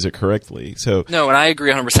it and use it correctly. So no, and I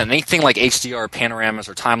agree 100%. Anything like HDR, panoramas,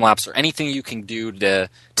 or time lapse, or anything you can do to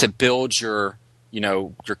build your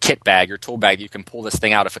kit bag, your tool bag, you can pull this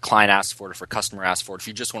thing out if a client asks for it, if a customer asks for it, if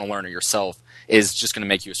you just want to learn it yourself, is just going to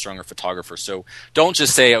make you a stronger photographer. So don't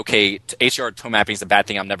just say, okay, HDR tone mapping is a bad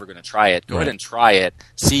thing, I'm never going to try it. Go ahead and try it,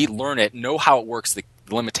 learn it, know how it works, the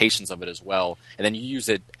limitations of it as well, and then you use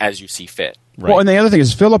it as you see fit. Right. Well, and the other thing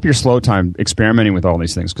is fill up your slow time experimenting with all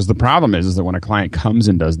these things, because the problem is that when a client comes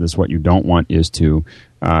and does this, what you don't want is to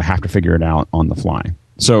have to figure it out on the fly.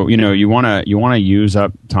 So you want to use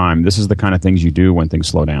up time. This is the kind of things you do when things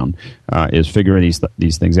slow down. Is figuring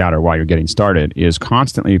these things out, or while you're getting started, is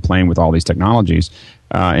constantly playing with all these technologies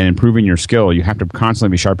and improving your skill. You have to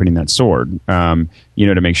constantly be sharpening that sword, to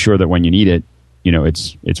make sure that when you need it,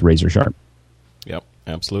 it's razor sharp. Yep,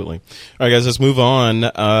 absolutely. All right, guys, let's move on.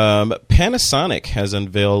 Panasonic has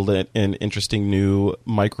unveiled an interesting new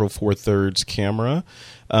Micro Four Thirds camera,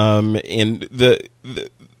 and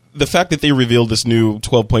the fact that they revealed this new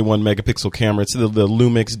 12.1 megapixel camera, it's the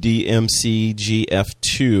Lumix DMC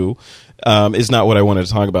GF2, is not what I wanted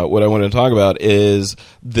to talk about. What I wanted to talk about is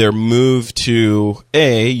their move to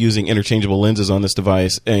A, using interchangeable lenses on this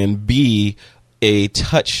device, and B, a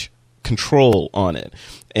touch control on it.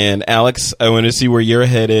 And Alex, I want to see where your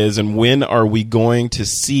head is, and when are we going to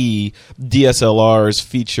see DSLRs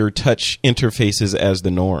feature touch interfaces as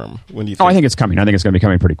the norm? When do you think? I think it's coming. I think it's going to be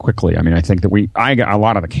coming pretty quickly. I mean, I think that a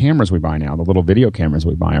lot of the cameras we buy now, the little video cameras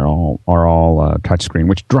we buy, are all touchscreen,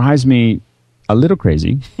 which drives me a little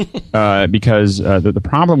crazy because the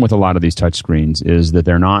problem with a lot of these touchscreens is that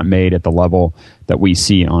they're not made at the level that we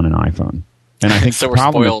see on an iPhone. And I think so the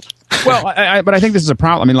problem we're spoiled. Well, but I think this is a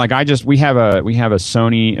problem. I mean, we have a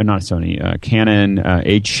Canon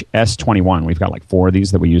HS21. We've got like 4 of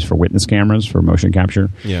these that we use for witness cameras for motion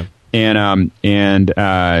capture. Yeah. And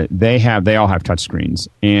they all have touch screens.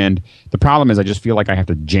 And the problem is I just feel like I have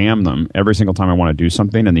to jam them every single time I want to do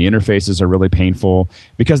something, and the interfaces are really painful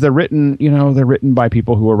because they're written by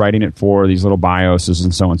people who are writing it for these little BIOSes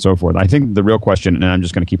and so on and so forth. I think the real question, and I'm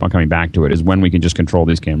just going to keep on coming back to it, is when we can just control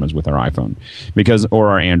these cameras with our iPhone or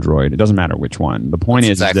our Android. It doesn't matter which one. The point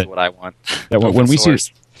That's is exactly that what I want. That when we see.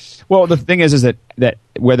 Well, the thing is that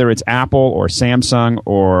whether it's Apple or Samsung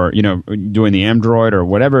or doing the Android or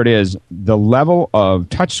whatever it is, the level of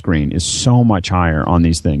touchscreen is so much higher on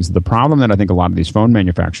these things. The problem that I think a lot of these phone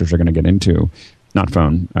manufacturers are going to get into,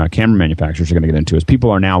 camera manufacturers are going to get into, is people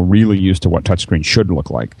are now really used to what touchscreen should look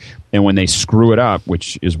like, and when they screw it up,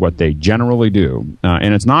 which is what they generally do,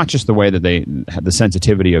 and it's not just the way that they have the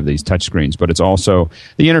sensitivity of these touchscreens, but it's also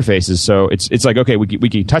the interfaces. So it's like, okay, we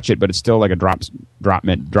can touch it, but it's still like a drop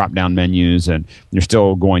down menus, and you're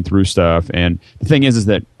still going through stuff. And the thing is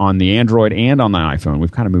that on the Android and on the iPhone,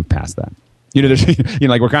 we've kind of moved past that.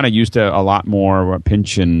 We're kind of used to a lot more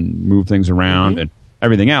pinch and move things around and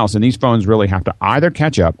everything else, and these phones really have to either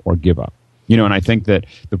catch up or give up. And I think that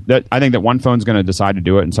one phone's going to decide to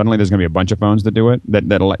do it, and suddenly there's going to be a bunch of phones that do it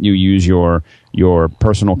that'll let you use your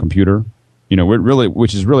personal computer.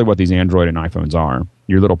 Which is really what these Android and iPhones are,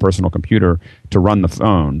 your little personal computer to run the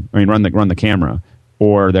phone. I mean, run the camera,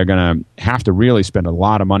 or they're going to have to really spend a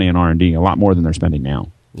lot of money on R&D, a lot more than they're spending now.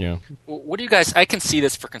 Yeah. What do you guys? I can see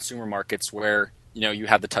this for consumer markets where you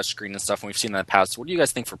have the touchscreen and stuff, and we've seen that in the past. What do you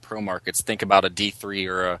guys think for pro markets? Think about a D3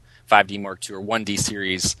 or a 5D Mark II or 1D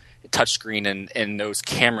series touchscreen and those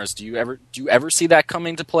cameras. Do you ever see that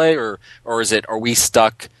coming to play, or are we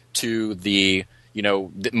stuck to the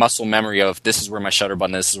the muscle memory of this is where my shutter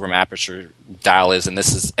button is, this is where my aperture dial is, and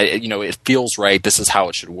this is it feels right, this is how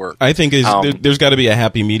it should work? I think there's got to be a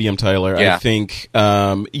happy medium, Tyler. Yeah. I think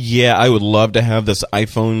I would love to have this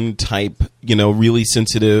iPhone type really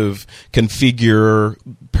sensitive configure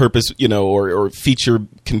purpose or feature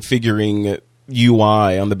configuring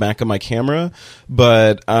UI on the back of my camera,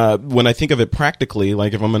 but when I think of it practically,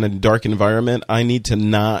 like if I'm in a dark environment, I need to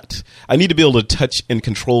be able to touch and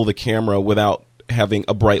control the camera without having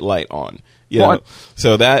a bright light on.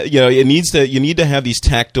 So that you need to have these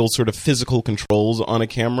tactile sort of physical controls on a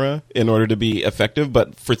camera in order to be effective.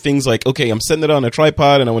 But for things like, okay, I'm setting it on a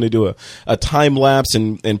tripod and I want to do a time lapse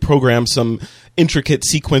and program some intricate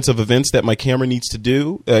sequence of events that my camera needs to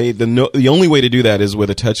do. The only way to do that is with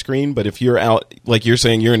a touchscreen. But if you're out, like you're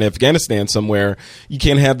saying, you're in Afghanistan somewhere, you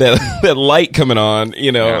can't have that light coming on,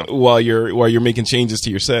 while you're making changes to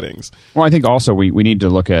your settings. Well, I think also we need to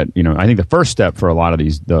look at, I think the first step for a lot of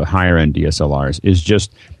the higher end DSLRs is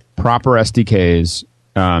just proper SDKs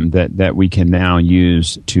that we can now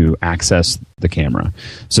use to access the camera.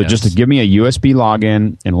 So just to give me a USB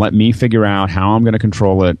login and let me figure out how I'm going to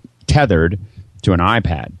control it tethered to an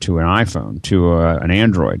iPad, to an iPhone, to an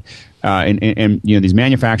Android. And these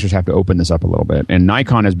manufacturers have to open this up a little bit. And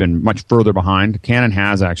Nikon has been much further behind. Canon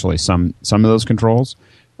has actually some of those controls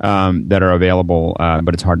that are available,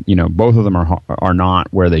 but it's hard. Both of them are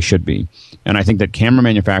not where they should be. And I think that camera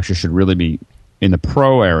manufacturers should really be, in the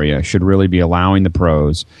pro area, should really be allowing the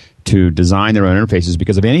pros to design their own interfaces,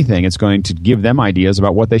 because if anything, it's going to give them ideas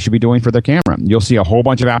about what they should be doing for their camera. You'll see a whole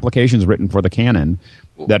bunch of applications written for the Canon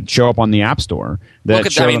that show up on the App Store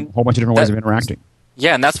that show them a whole bunch of different ways of interacting.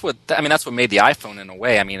 Yeah, and that's what made the iPhone in a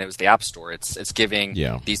way. I mean, it was the App Store. It's giving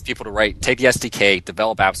these people to take the SDK,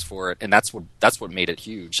 develop apps for it, and that's what made it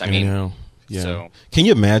huge. I mean, yeah. So, can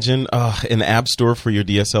you imagine an app store for your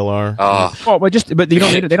DSLR? But you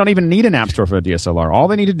don't they don't even need an app store for a DSLR. All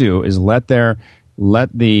they need to do is give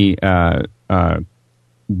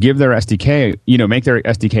their SDK, make their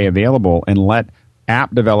SDK available, and let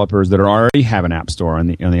app developers that already have an app store on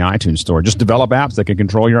the iTunes store just develop apps that can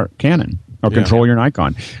control your Canon or control your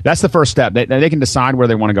Nikon. That's the first step. They can decide where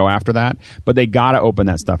they want to go after that, but they got to open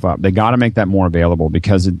that stuff up. They got to make that more available,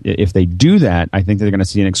 because if they do that, I think they're going to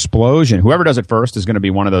see an explosion. Whoever does it first is going to be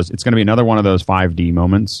one of those. It's going to be another one of those 5D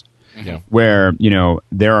moments. Where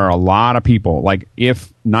there are a lot of people. Like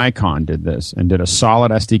if Nikon did this and did a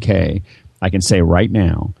solid SDK, I can say right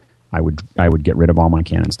now, I would get rid of all my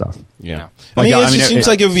Canon stuff. Yeah, it seems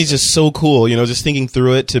like it would be just so cool. Just thinking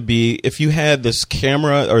through it, to be, if you had this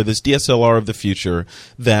camera or this DSLR of the future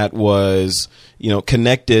that was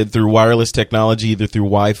connected through wireless technology, either through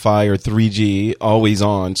Wi-Fi or 3G, always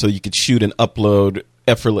on, so you could shoot and upload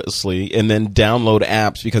effortlessly, and then download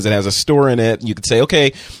apps because it has a store in it. You could say,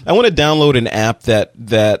 okay, I want to download an app that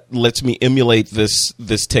lets me emulate this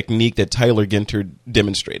technique that Tyler Ginter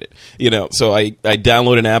demonstrated. So I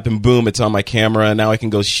download an app and boom, it's on my camera, and now I can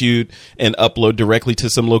go shoot and upload directly to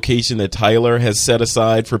some location that Tyler has set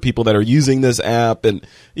aside for people that are using this app. And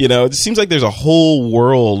it seems like there's a whole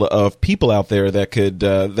world of people out there that could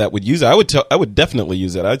that would use it. I would definitely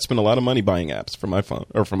use it. I'd spend a lot of money buying apps for my phone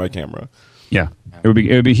or for my camera. Yeah, it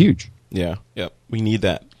would be huge. Yeah, we need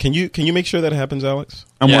that. Can you make sure that happens, Alex?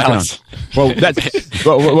 I'm working on it. Well, that's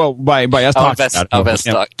by us talking I'll invest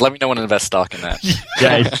stock. Let me know when to invest stock in that.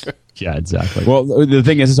 Yeah, exactly. Well, the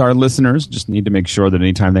thing is our listeners just need to make sure that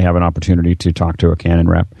anytime they have an opportunity to talk to a Canon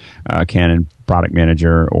rep, Canon product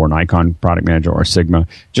manager, or Nikon product manager, or Sigma,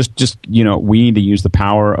 just we need to use the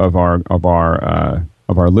power of our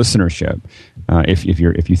listenership.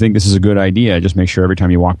 If you think this is a good idea, just make sure every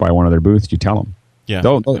time you walk by one of their booths, you tell them. Yeah,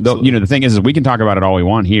 the thing is we can talk about it all we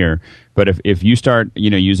want here, but if you start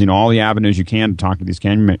using all the avenues you can to talk to these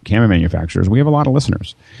camera manufacturers, we have a lot of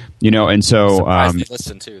listeners, and so they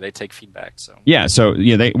listen too. They take feedback. So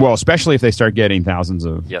especially if they start getting thousands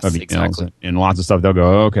of emails exactly. and lots of stuff, they'll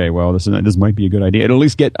go, okay, well this might be a good idea. It'll at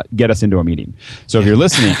least get us into a meeting. So if you're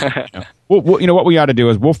listening, what we ought to do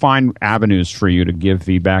is we'll find avenues for you to give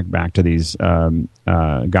feedback back to these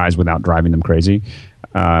guys without driving them crazy.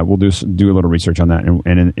 We'll do a little research on that,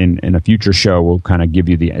 and in a future show, we'll kind of give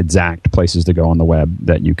you the exact places to go on the web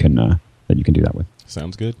that you can do that with.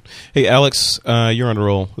 Sounds good. Hey, Alex, you're on a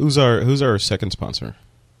roll. Who's our second sponsor?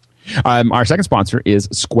 Our second sponsor is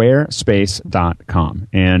Squarespace.com,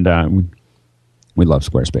 and we love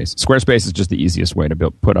Squarespace. Squarespace is just the easiest way to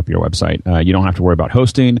put up your website. You don't have to worry about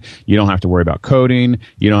hosting. You don't have to worry about coding.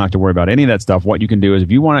 You don't have to worry about any of that stuff. What you can do is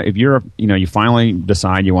you finally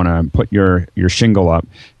decide you want to put your shingle up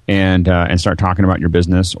and start talking about your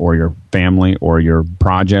business or your family or your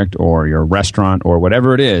project or your restaurant or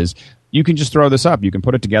whatever it is, you can just throw this up. You can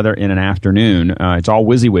put it together in an afternoon. It's all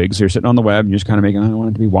WYSIWYG. So you're sitting on the web and you're just kind of making, I want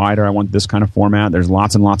it to be wider. I want this kind of format. There's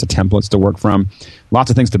lots and lots of templates to work from, lots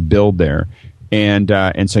of things to build there. And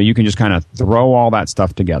so you can just kind of throw all that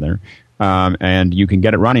stuff together, and you can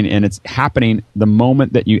get it running. And it's happening the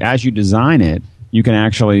moment that as you design it, you can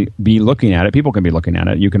actually be looking at it. People can be looking at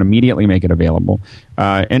it. You can immediately make it available.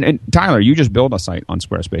 And Tyler, you just built a site on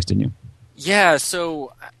Squarespace, didn't you? Yeah.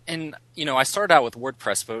 So, and I started out with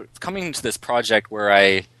WordPress, but coming into this project where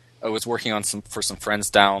I was working on for some friends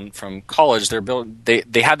down from college,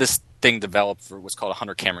 they had this thing developed for what's called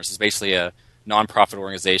 100 Cameras. It's basically a nonprofit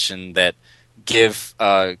organization that give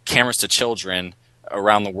cameras to children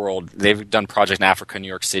around the world. They've done projects in Africa, New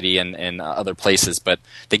York City, and other places, but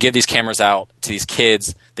they give these cameras out to these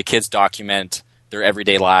kids. The kids document their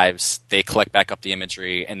everyday lives. They collect back up the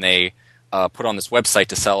imagery, and they put on this website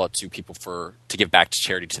to sell it to people to give back to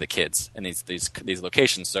charity to the kids in these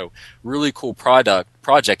locations. So really cool project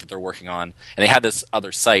that they're working on, and they had this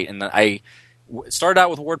other site. And I started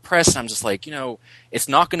out with WordPress, and I'm just like, it's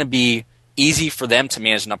not going to be easy for them to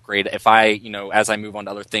manage and upgrade if as I move on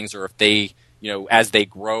to other things, or if they as they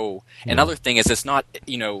grow. Another thing is it's not,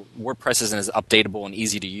 WordPress isn't as updatable and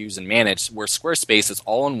easy to use and manage, where Squarespace is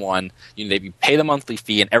all in one. They pay the monthly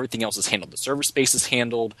fee and everything else is handled. The server space is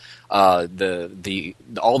handled. All the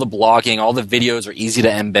blogging, all the videos are easy to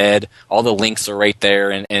embed. All the links are right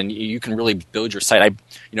there, and you can really build your site.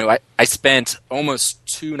 I spent almost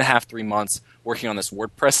 2.5, 3 months working on this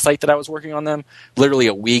WordPress site that I was working on them. Literally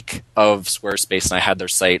a week of Squarespace, and I had their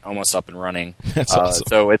site almost up and running. That's awesome.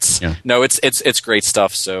 So it's great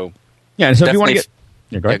stuff. So yeah. So if you want to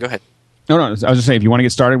get, go ahead. No, I was just saying, if you want to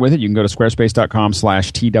get started with it, you can go to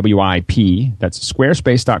squarespace.com/TWIP. That's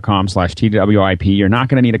squarespace.com/TWIP. You're not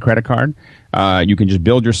going to need a credit card. You can just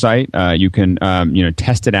build your site. You can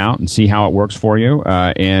test it out and see how it works for you.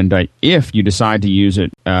 And if you decide to use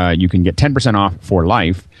it, you can get 10% off for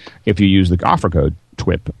life if you use the offer code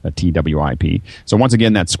TWIP, TWIP. So once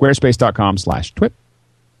again, that's squarespace.com/TWIP.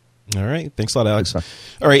 All right. Thanks a lot, Alex. All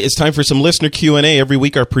right. It's time for some listener Q&A. Every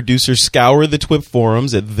week, our producers scour the TWIP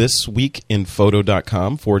forums at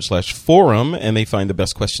thisweekinphoto.com/forum, and they find the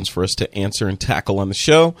best questions for us to answer and tackle on the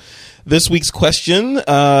show. This week's question,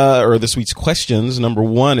 or this week's questions, number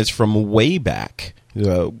one is from Wayback.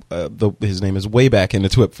 His name is Wayback in the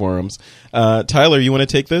TWIP forums. Tyler, you want to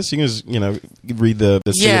take this? You can just, read the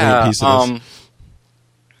salient piece of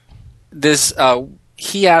this.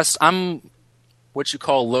 He asked, I'm what you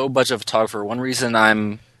call low budget photographer. One reason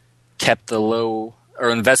I'm kept the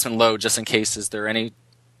investment low, just in case, is there any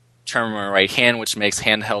term in my right hand, which makes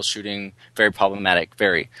handheld shooting very problematic.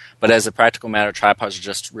 But as a practical matter, tripods are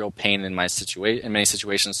just real pain in many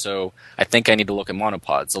situations. So I think I need to look at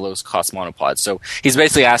monopods, the lowest cost monopod. So he's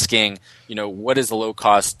basically asking, what is the low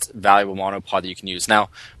cost valuable monopod that you can use? Now,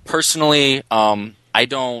 personally, I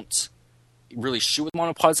don't really shoot with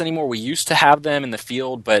monopods anymore. We used to have them in the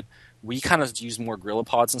field, but we kind of use more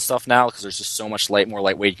GorillaPods and stuff now because there's just so much more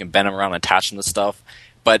lightweight. You can bend them around and attach them to stuff.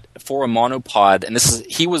 But for a monopod, and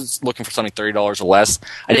he was looking for something $30 or less.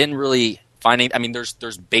 I didn't really find it. I mean,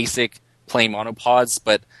 there's basic plain monopods,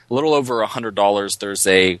 but a little over $100, there's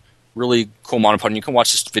a really cool monopod. And you can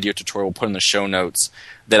watch this video tutorial we'll put in the show notes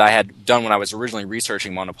that I had done when I was originally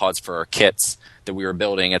researching monopods for our kits that we were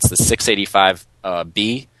building. It's the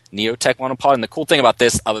 685B Neotech monopod. And the cool thing about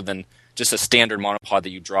this, other than just a standard monopod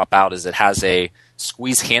that you drop out, is it has a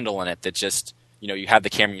squeeze handle in it that just, you have the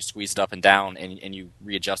camera, you squeeze it up and down, and you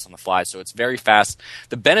readjust on the fly. So it's very fast.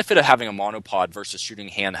 The benefit of having a monopod versus shooting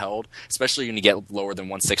handheld, especially when you get lower than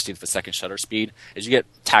 1/60th of a second shutter speed, is you get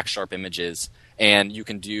tack sharp images, and you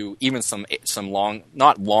can do even some long,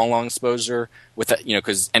 not long exposure with it,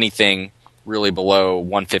 because anything really below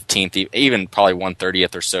 1/15th, even probably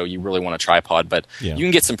 1/30th or so, you really want a tripod. But you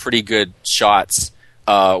can get some pretty good shots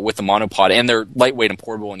with the monopod, and they're lightweight and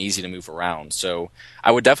portable and easy to move around. So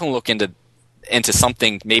I would definitely look into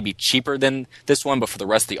something maybe cheaper than this one, but for the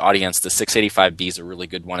rest of the audience, the 685B is a really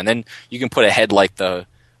good one. And then you can put a head like the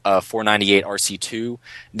 498 RC2.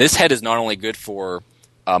 This head is not only good for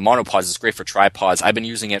monopods, it's great for tripods. I've been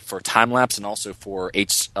using it for time lapse and also for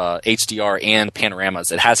HDR and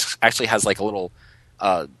panoramas. It actually has like a little,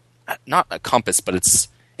 not a compass, but it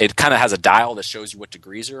kind of has a dial that shows you what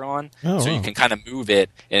degrees you're on. So you can kind of move it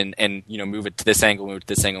and move it to this angle, move it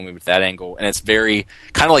to this angle, move it to that angle. And it's very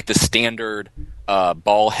kind of like the standard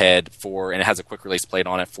ball head and it has a quick release plate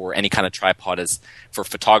on it for any kind of tripod for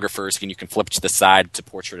photographers, and you can flip it to the side to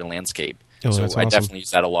portrait and landscape. So I definitely use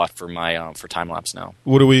that a lot for my for time lapse now.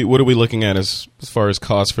 What are we looking at as far as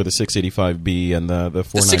cost for the 685B and the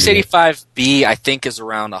 498? The 685B I think is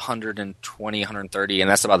around 120, 130, and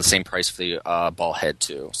that's about the same price for the ball head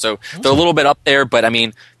too. So they're a little bit up there, but I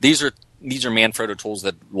mean these are these are Manfrotto tools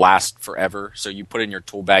that last forever. So you put it in your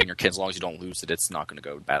tool bag in your kit, as long as you don't lose it, it's not going to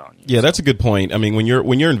go bad on you. Yeah, that's a good point. I mean, when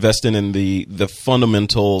you're investing in the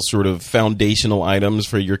fundamental sort of foundational items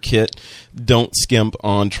for your kit, don't skimp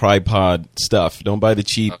on tripod stuff. Don't buy the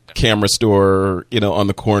cheap camera store, on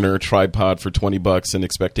the corner tripod for $20 and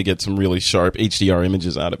expect to get some really sharp HDR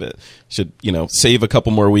images out of it. Should save a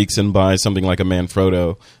couple more weeks and buy something like a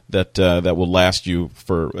Manfrotto that will last you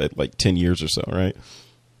for like 10 years or so, right?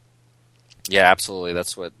 Yeah, absolutely.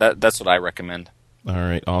 That's what I recommend. All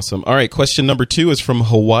right, awesome. All right, question number 2 is from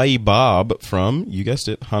Hawaii Bob from, you guessed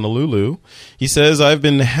it, Honolulu. He says, I've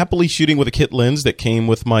been happily shooting with a kit lens that came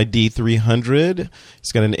with my D300.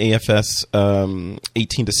 He's got an AFS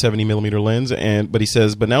 18 to 70 millimeter lens, but he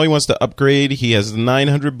says, but now he wants to upgrade. He has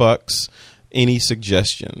 $900. Any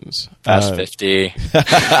suggestions? Fast 50.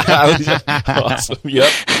 Awesome.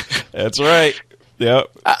 Yep, that's right.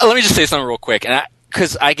 Yep. Let me just say something real quick,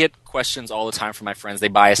 because I get questions all the time from my friends. They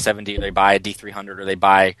buy a 7D, or they buy a D300, or they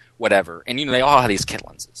buy whatever. And, they all have these kit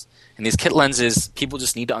lenses. And these kit lenses, people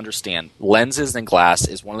just need to understand. Lenses and glass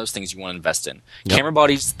is one of those things you want to invest in. Yep. Camera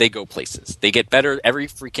bodies, they go places. They get better. Every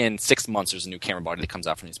freaking 6 months, there's a new camera body that comes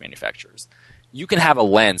out from these manufacturers. You can have a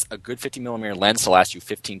lens, a good 50mm lens, to last you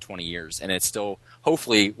 15, 20 years. And it still,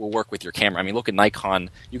 hopefully, will work with your camera. I mean, look at Nikon.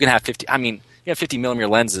 You can have 50mm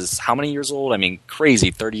lenses. How many years old? I mean, crazy,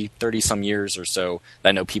 30 some years or so that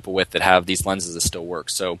I know people with that have these lenses that still work.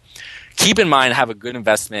 So keep in mind, have a good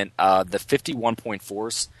investment. The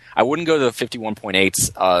 51.4s, I wouldn't go to the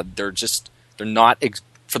 51.8s. They're not,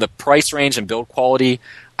 for the price range and build quality,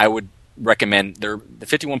 I would recommend the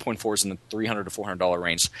 51.4s in the $300 to $400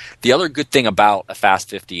 range. The other good thing about a Fast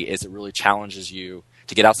 50 is it really challenges you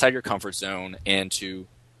to get outside your comfort zone and to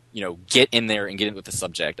get in there and get in with the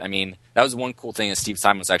subject. I mean, that was one cool thing that Steve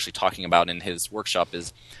Simon was actually talking about in his workshop,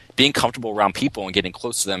 is being comfortable around people and getting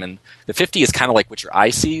close to them. And the 50 is kind of like what your eye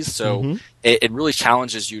sees, so it really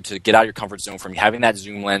challenges you to get out of your comfort zone from having that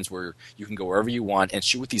zoom lens where you can go wherever you want and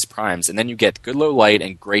shoot with these primes, and then you get good low light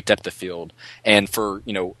and great depth of field, and for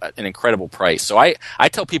an incredible price. So I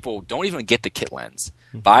tell people, don't even get the kit lens.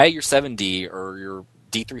 Buy your 7D or your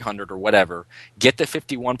D300 or whatever, get the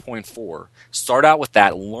 51.4, start out with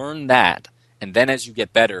that, learn that, and then as you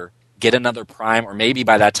get better, get another prime, or maybe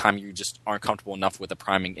by that time you just aren't comfortable enough with the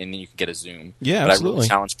priming and then you can get a zoom. Yeah, but absolutely. I really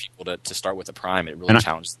challenge people to start with a prime. It really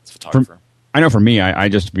challenges the photographer. I know for me, I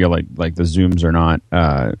just feel like the zooms are not.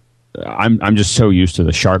 I'm just so used to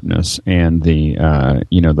the sharpness and the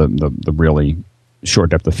the really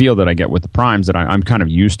short depth of field that I get with the primes that I'm kind of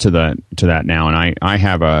used to that now. And I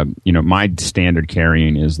have my standard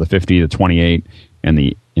carrying is the 50, the 28, and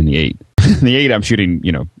the 8. The 8 I'm shooting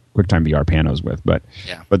QuickTime VR panos with, but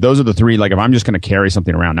those are the 3. Like if I'm just going to carry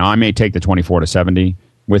something around, now I may take the 24 to 70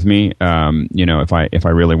 with me. If I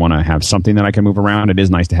really want to have something that I can move around, it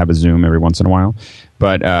is nice to have a zoom every once in a while.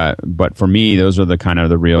 But for me, those are the kind of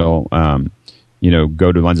the real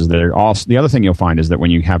go-to lenses. That are all. The other thing you'll find is that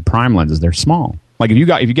when you have prime lenses, they're small. Like if you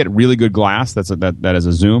get really good glass, that is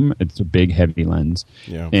a zoom. It's a big, heavy lens,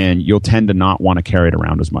 and you'll tend to not want to carry it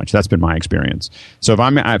around as much. That's been my experience. So if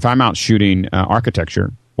I'm out shooting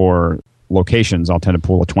architecture or locations, I'll tend to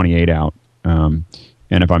pull a 28 out. And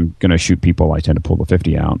if I'm going to shoot people, I tend to pull the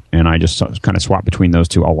 50 out, and I just kind of swap between those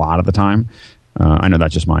two a lot of the time. I know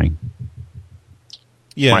that's just my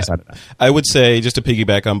side of that. I would say, just to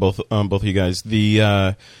piggyback on both of you guys,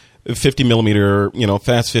 the 50 millimeter,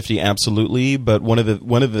 Fast 50, absolutely. But one of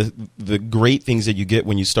the great things that you get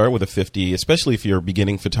when you start with a 50, especially if you're a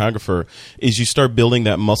beginning photographer, is you start building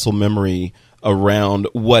that muscle memory around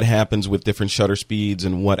what happens with different shutter speeds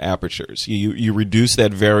and what apertures. You reduce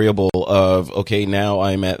that variable of, okay, now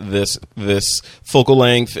I'm at this focal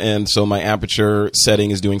length, and so my aperture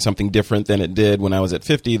setting is doing something different than it did when I was at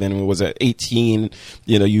 50, than it was at 18.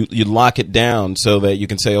 You lock it down so that you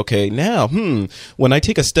can say, okay, now, when I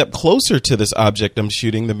take a step closer to this object I'm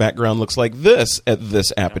shooting, the background looks like this at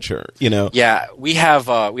this aperture. Yeah, we have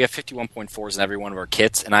 51.4s in every one of our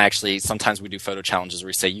kits, and sometimes we do photo challenges where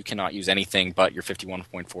we say you cannot use anything but your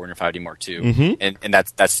 51.4 and your 5D Mark II, and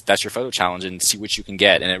that's your photo challenge, and see what you can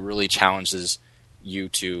get, and it really challenges you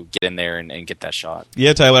to get in there and get that shot.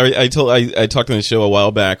 Yeah, Tyler, I talked on the show a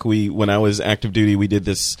while back. When I was active duty, we did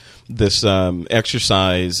this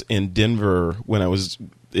exercise in Denver when I was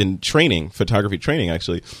in photography training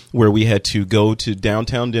actually, where we had to go to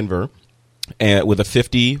downtown Denver with a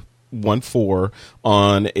 50.1.4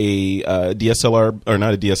 on a DSLR, or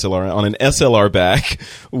not a DSLR, on an SLR back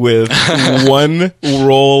with one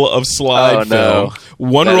roll of slide film.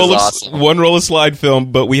 One roll of slide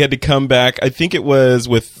film, but we had to come back, I think it was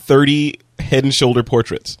with 30 head and shoulder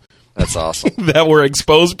portraits. That's awesome. that were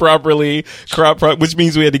exposed properly, which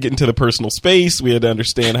means we had to get into the personal space. We had to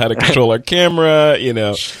understand how to control our camera.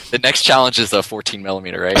 The next challenge is a 14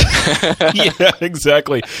 millimeter, right? Yeah,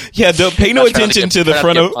 exactly. Yeah, pay no attention to the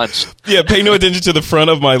front of. Yeah, pay no attention to the front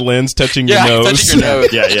of my lens touching your nose. Touching your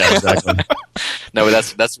nose. Yeah, exactly. No,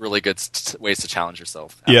 that's really good ways to challenge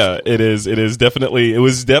yourself. Absolutely. Yeah, it is. It is definitely. It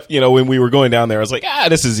was when we were going down there, I was like,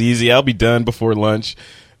 this is easy. I'll be done before lunch.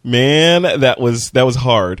 Man, that was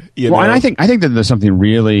hard. And I think that there's something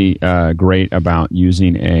really great about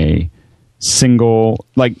using a single,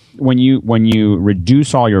 like when you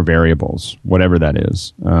reduce all your variables, whatever that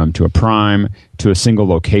is, to a prime, to a single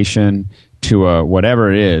location, to a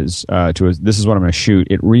whatever it is, this is what I'm going to shoot.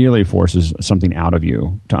 It really forces something out of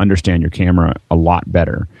you to understand your camera a lot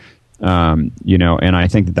better. And I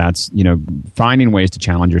think that's finding ways to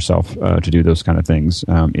challenge yourself to do those kind of things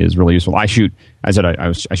is really useful. I shoot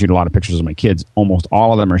a lot of pictures of my kids. Almost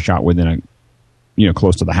all of them are shot within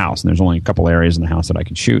close to the house, and there's only a couple areas in the house that I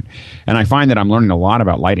can shoot. And I find that I'm learning a lot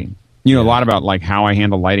about lighting. A lot about like how I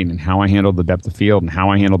handle lighting and how I handle the depth of field and how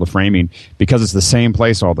I handle the framing, because it's the same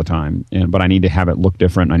place all the time. But I need to have it look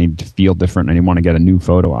different. I need to feel different. And I want to get a new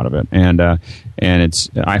photo out of it. And I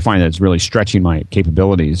find that it's really stretching my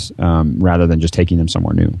capabilities rather than just taking them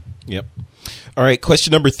somewhere new. Yep. All right,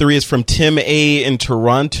 question number 3 is from Tim A. in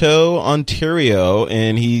Toronto, Ontario,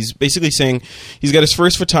 and he's basically saying he's got his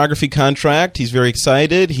first photography contract. He's very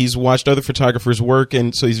excited. He's watched other photographers work,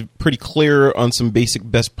 and so he's pretty clear on some basic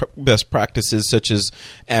best practices, such as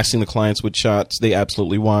asking the clients what shots they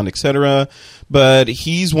absolutely want, etc. But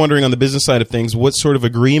he's wondering on the business side of things, what sort of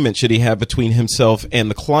agreement should he have between himself and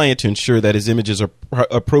the client to ensure that his images are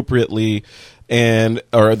appropriately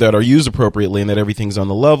or that are used appropriately and that everything's on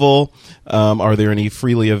the level? Are there any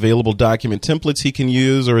freely available document templates he can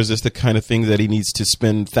use, or is this the kind of thing that he needs to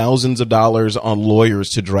spend thousands of dollars on lawyers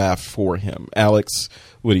to draft for him? Alex,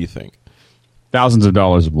 what do you think? Thousands of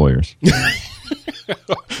dollars of lawyers.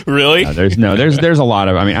 Really? There's a lot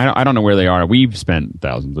of. I mean, I don't know where they are. We've spent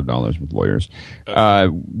thousands of dollars with lawyers.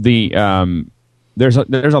 There's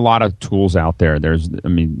a lot of tools out there. There's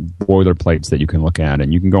boilerplates that you can look at,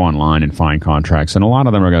 and you can go online and find contracts, and a lot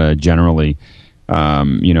of them are going to generally,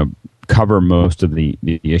 cover most of the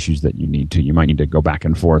issues that you need to. You might need to go back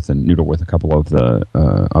and forth and noodle with a couple of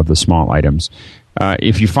the small items.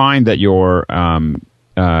 If you find that you're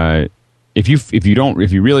if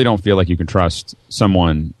you really don't feel like you can trust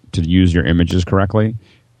someone to use your images correctly,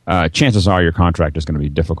 chances are your contract is going to be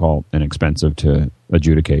difficult and expensive to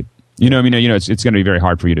adjudicate. It's going to be very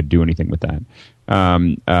hard for you to do anything with that.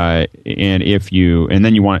 And if you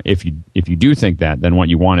do think that, then what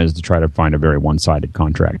you want is to try to find a very one-sided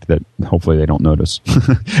contract that hopefully they don't notice.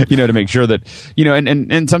 To make sure that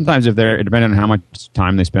and sometimes if they're, depending on how much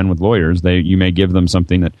time they spend with lawyers, you may give them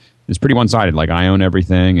something that is pretty one-sided, like I own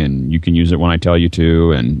everything and you can use it when I tell you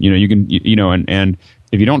to, and you can and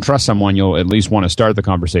if you don't trust someone, you'll at least want to start the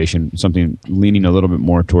conversation something leaning a little bit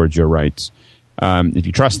more towards your rights. If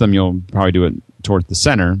you trust them, you'll probably do it towards the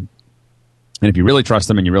center. And if you really trust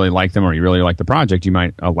them and you really like them or you really like the project, you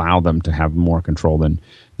might allow them to have more control than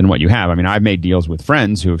what you have. I mean, I've made deals with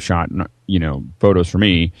friends who have shot, photos for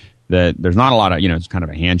me that there's not a lot of, it's kind of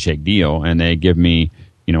a handshake deal, and they give me,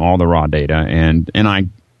 all the raw data and I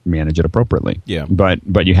manage it appropriately. Yeah.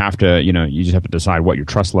 But you have to, you just have to decide what your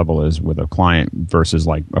trust level is with a client versus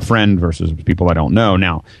like a friend versus people I don't know.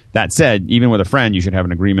 Now, that said, even with a friend, you should have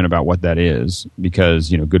an agreement about what that is, because,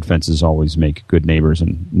 good fences always make good neighbors,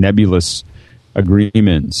 and nebulous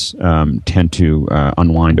agreements tend to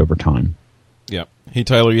unwind over time. Yeah. Hey,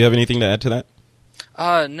 Tyler, you have anything to add to that?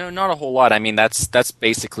 No, not a whole lot. I mean, that's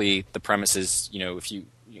basically the premise is, if you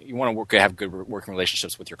want to have good working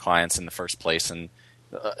relationships with your clients in the first place, and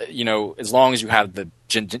as long as you have the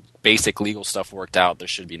basic legal stuff worked out, there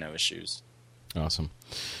should be no issues. Awesome.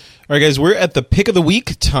 All right, guys, we're at the pick of the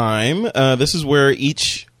week time. This is where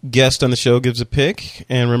each guest on the show gives a pick.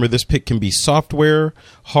 And remember, this pick can be software,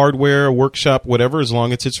 hardware, workshop, whatever, as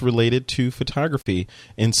long as it's related to photography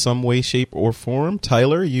in some way, shape, or form.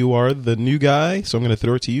 Tyler, you are the new guy, so I'm going to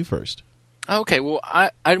throw it to you first. Okay, well,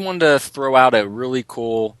 I wanted to throw out a really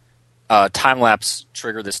cool time-lapse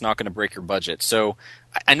trigger that's not going to break your budget. So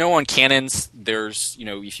I know on Canons, there's,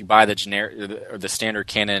 if you buy the generic or the standard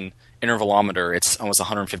Canon intervalometer, it's almost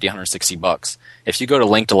 $150, $160. If you go to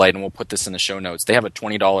Link to Light, and we'll put this in the show notes, they have a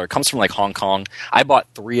 $20. It comes from like Hong Kong. I bought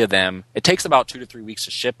 3 of them. It takes about 2 to 3 weeks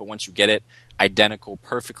to ship, but once you get it, identical,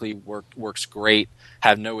 perfectly works great.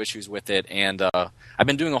 Have no issues with it. And I've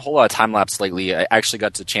been doing a whole lot of time lapse lately. I actually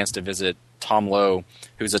got the chance to visit Tom Lowe,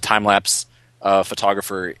 who's a time lapse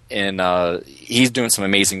photographer, and he's doing some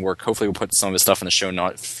amazing work. Hopefully, we'll put some of his stuff in the show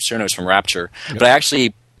notes from Rapture. Yep. But I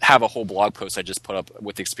actually have a whole blog post I just put up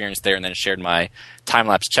with the experience there, and then shared my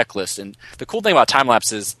time-lapse checklist. And the cool thing about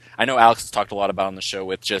time-lapse is, I know Alex has talked a lot about on the show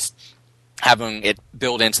with just having it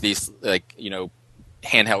built into these, like,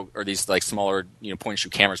 handheld or these like smaller point and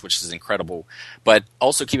shoot cameras, which is incredible. But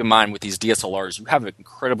also keep in mind, with these DSLRs, you have an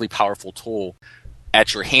incredibly powerful tool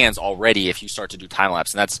at your hands already if you start to do time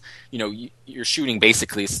lapse, and that's you're shooting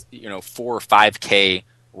basically 4 or 5K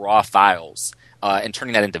raw files and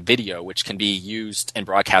turning that into video, which can be used and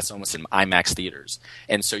broadcast almost in IMAX theaters.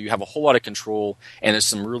 And so you have a whole lot of control, and there's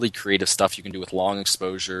some really creative stuff you can do with long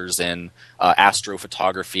exposures and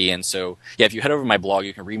astrophotography. And so, yeah, if you head over to my blog,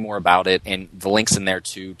 you can read more about it, and the link's in there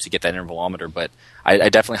too to get that intervalometer. But I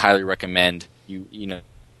definitely highly recommend you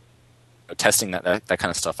testing that kind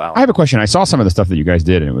of stuff out. I have a question. I saw some of the stuff that you guys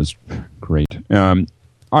did, and it was great. What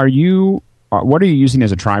are you using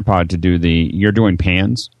as a tripod to do you're doing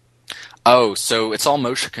pans? Oh, so it's all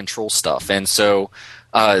motion control stuff. And so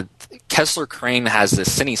Kessler Crane has this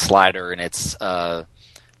cine slider, and it's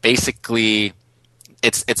basically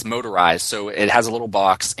it's motorized. So it has a little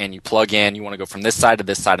box, and you plug in. You want to go from this side to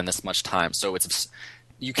this side in this much time. So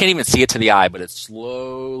you can't even see it to the eye, but it's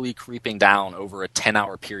slowly creeping down over a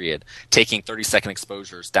 10-hour period, taking 30-second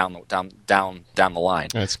exposures down the line.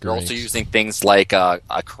 That's great. We're also using things like a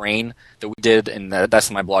crane that we did, and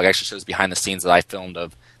that's in my blog. Actually shows behind the scenes that I filmed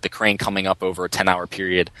of the crane coming up over a 10-hour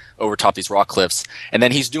period over top these rock cliffs. And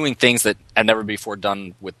then he's doing things that I've never before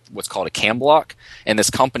done with what's called a cam block. And this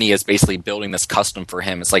company is basically building this custom for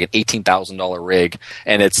him. It's like an $18,000 rig,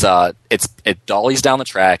 and it dollies down the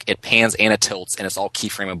track, it pans and it tilts, and it's all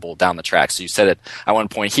keyframeable down the track. So you set it, I want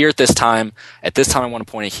to point here at this time I want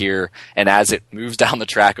to point it here, and as it moves down the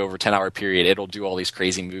track over a 10-hour period, it'll do all these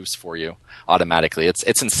crazy moves for you automatically. It's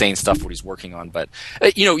insane stuff what he's working on. But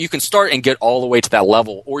you can start and get all the way to that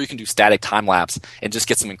level, or you can do static time lapse and just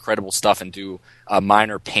get some incredible stuff and do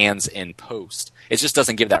minor pans in post. It just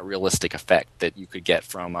doesn't give that realistic effect that you could get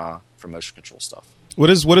from motion control stuff. What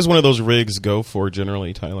does one of those rigs go for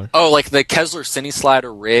generally, Tyler? Oh, like the Kessler Cine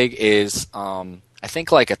Slider rig is I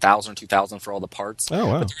think like $1,000 or $2,000 for all the parts. Oh,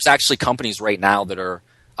 wow. But there's actually companies right now that are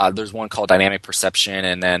there's one called Dynamic Perception,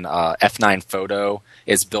 and then F9 Photo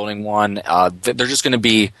is building one. They're just going to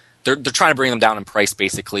be they're trying to bring them down in price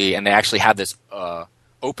basically, and they actually have this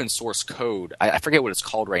open source code. I forget what it's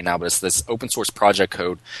called right now, but it's this open source project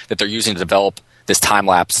code that they're using to develop this time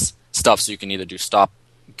lapse stuff. So you can either do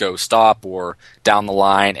go stop or down the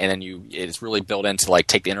line, and then it's really built into like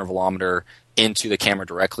take the intervalometer into the camera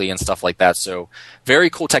directly and stuff like that. So very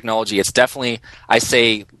cool technology. It's definitely, I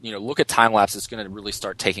say, look at time lapse. It's going to really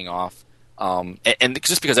start taking off. And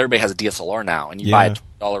just because everybody has a DSLR now, and you buy a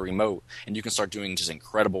 $20 remote, and you can start doing just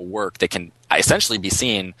incredible work that can essentially be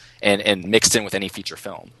seen and mixed in with any feature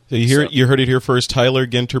film. So you heard it here first. Tyler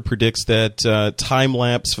Ginter predicts that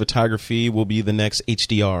time-lapse photography will be the next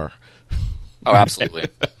HDR. Oh, absolutely.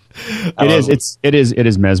 It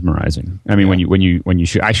is mesmerizing. I mean, when you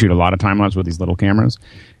shoot, I shoot a lot of time lapse with these little cameras,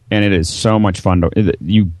 and it is so much fun.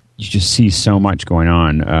 You just see so much going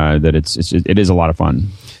on that it is a lot of fun.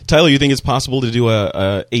 Tyler, you think it's possible to do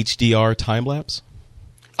a HDR time lapse?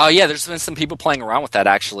 Yeah, there's been some people playing around with that.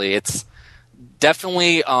 Actually, it's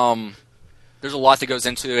definitely there's a lot that goes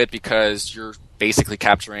into it because you're basically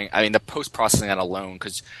capturing. I mean, the post processing that alone,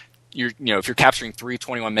 because if you're capturing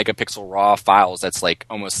 321 megapixel raw files, that's like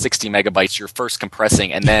almost 60 megabytes. You're first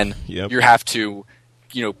compressing, and then you have to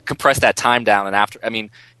compress that time down. And after, I mean,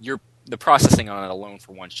 the processing on it alone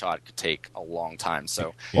for one shot could take a long time.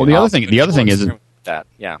 So, well, the other thing is that,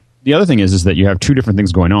 yeah. The other thing is that you have two different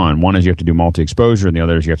things going on. One is you have to do multi-exposure, and the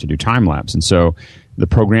other is you have to do time lapse. And so the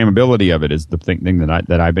programmability of it is the thing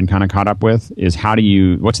that I've been kind of caught up with. Is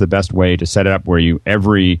what's the best way to set it up where you're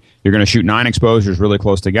going to shoot 9 exposures really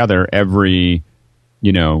close together every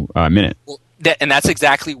minute. Well, and that's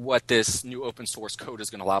exactly what this new open source code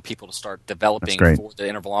is going to allow people to start developing for the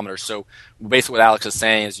intervalometer. So basically, what Alex is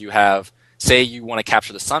saying is say you want to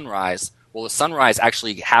capture the sunrise. Well, the sunrise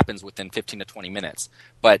actually happens within 15 to 20 minutes.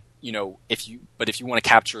 But if you want to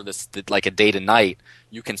capture this like a day to night,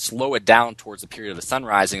 you can slow it down towards the period of the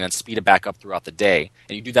sunrise and then speed it back up throughout the day.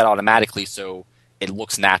 And you do that automatically, so it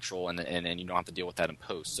looks natural, and you don't have to deal with that in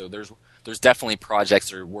post. So there's definitely projects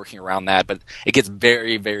that are working around that, but it gets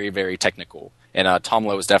very, very, very technical. And Tom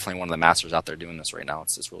Lowe is definitely one of the masters out there doing this right now.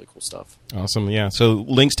 It's really cool stuff. Awesome, yeah. So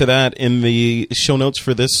links to that in the show notes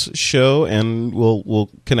for this show, and we'll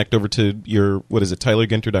connect over to your, what is it,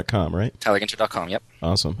 tylerginter.com, right? tylerginter.com, yep.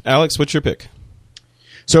 Awesome. Alex, what's your pick?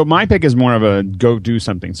 So my pick is more of a go do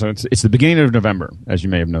something. So it's the beginning of November, as you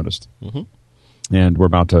may have noticed. Mm-hmm. and we're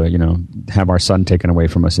about to, have our son taken away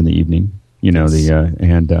from us in the evening.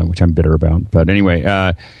 Which I'm bitter about. But anyway,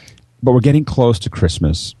 but we're getting close to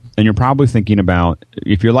Christmas, and you're probably thinking about,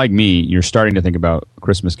 if you're like me, you're starting to think about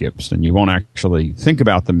Christmas gifts, and you won't actually think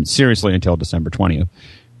about them seriously until December 20th.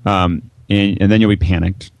 And then you'll be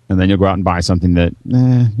panicked, and then you'll go out and buy something that,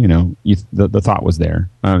 the thought was there.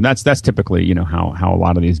 That's typically, how a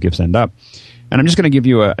lot of these gifts end up. And I'm just going to give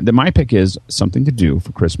you my pick is something to do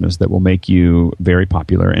for Christmas that will make you very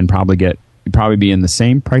popular and probably be in the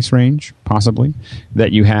same price range, possibly,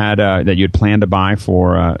 that you had planned to buy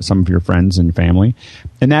for some of your friends and family,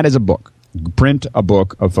 and that is a book. Print a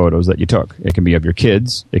book of photos that you took. It can be of your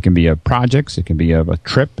kids, it can be of projects, it can be of a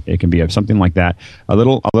trip, it can be of something like that. A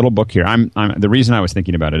little book here. The reason I was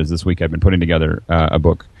thinking about it is this week I've been putting together a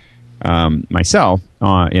book myself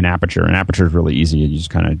in Aperture, and Aperture is really easy. You just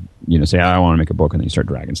kind of say, I want to make a book, and then you start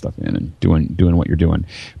dragging stuff in and doing what you're doing.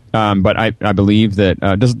 But I believe that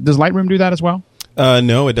does Lightroom do that as well?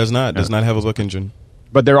 No, it does not. It does not have a book engine.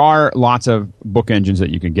 But there are lots of book engines that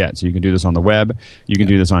you can get. So you can do this on the web. You can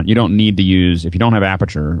do this you don't need to use, if you don't have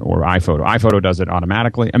Aperture or iPhoto. iPhoto does it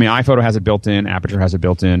automatically. I mean, iPhoto has it built in. Aperture has it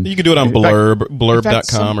built in. You can do it on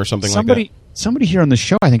blurb.com or something like that. Somebody here on the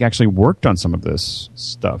show, I think, actually worked on some of this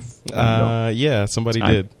stuff. Yeah, somebody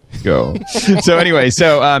did. Go. So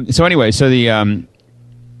the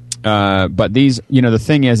but these, the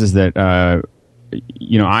thing is that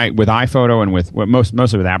with iPhoto and with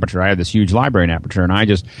mostly with Aperture, I have this huge library in Aperture,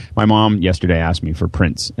 and my mom yesterday asked me for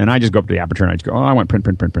prints, and I just go up to the Aperture and I just go, I want print,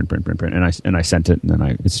 and I sent it, and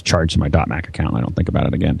then it's charged to my .Mac account. And I don't think about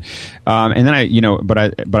it again. And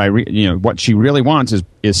then what she really wants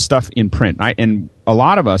is stuff in print. And a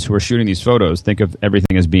lot of us who are shooting these photos think of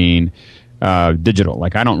everything as being digital.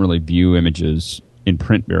 Like, I don't really view images in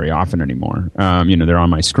print very often anymore. They're on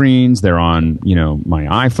my screens, they're on,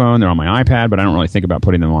 my iPhone, they're on my iPad, but I don't really think about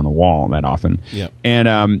putting them on the wall that often. Yep.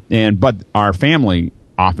 But our family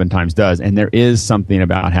oftentimes does, and there is something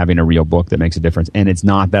about having a real book that makes a difference, and it's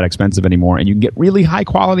not that expensive anymore, and you can get really high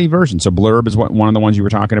quality versions. So Blurb is one of the ones you were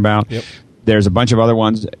talking about. Yep. There's a bunch of other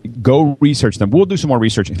ones. Go research them. We'll do some more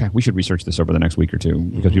research. In fact, we should research this over the next week or two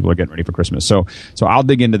because people are getting ready for Christmas. So I'll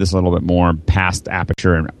dig into this a little bit more past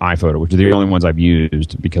Aperture and iPhoto, which are the only ones I've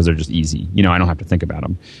used because they're just easy. I don't have to think about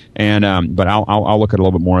them. And but I'll look at a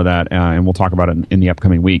little bit more of that, and we'll talk about it in the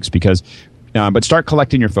upcoming weeks because. But start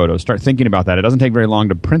collecting your photos. Start thinking about that. It doesn't take very long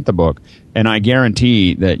to print the book, and I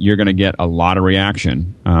guarantee that you're going to get a lot of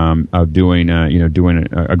reaction of doing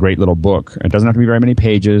a great little book. It doesn't have to be very many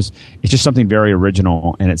pages. It's just something very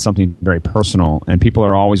original, and it's something very personal. And people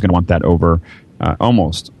are always going to want that over,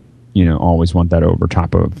 always want that over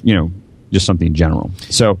top of just something general.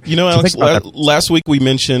 So Alex, last week we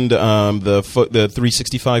mentioned the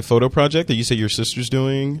 365 photo project that you said your sister's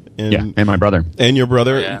doing, and my brother, and your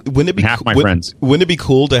brother. Yeah. Wouldn't it be half my friends? Wouldn't it be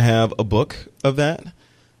cool to have a book of that?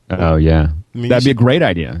 Oh yeah, that'd be a great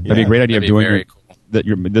idea. That'd be a great idea of doing very cool.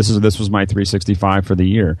 This was my 365 for the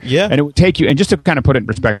year. Yeah, and it would take you. And just to kind of put it in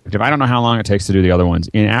perspective, I don't know how long it takes to do the other ones.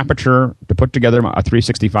 In Aperture, to put together a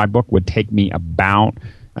 365 book would take me about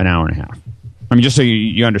an hour and a half. I mean, just so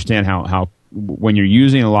you understand how when you're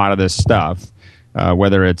using a lot of this stuff,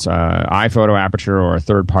 whether it's iPhoto, Aperture, or a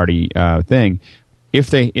third-party thing, if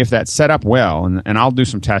that's set up well, and I'll do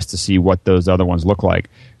some tests to see what those other ones look like,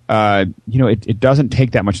 it doesn't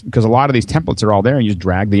take that much because a lot of these templates are all there, and you just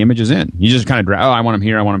drag the images in. You just kind of drag, I want them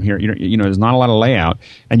here, I want them here. There's not a lot of layout,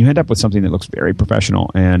 and you end up with something that looks very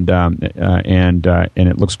professional, and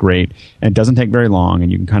it looks great, and it doesn't take very long,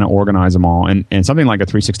 and you can kind of organize them all. And something like a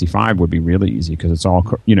 365 would be really easy because it's all,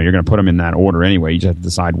 you're going to put them in that order anyway. You just have to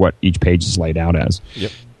decide what each page is laid out as.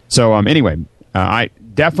 Yep. So anyway, I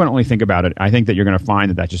definitely think about it. I think that you're going to find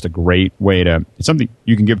that that's just a great way to, it's something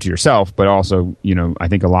you can give to yourself, but also, I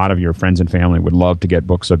think a lot of your friends and family would love to get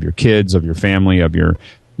books of your kids, of your family, of your,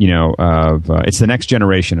 it's the next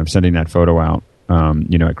generation of sending that photo out,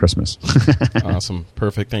 at Christmas. Awesome.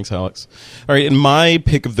 Perfect. Thanks, Alex. All right. And my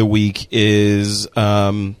pick of the week is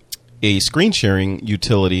a screen sharing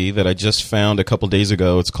utility that I just found a couple days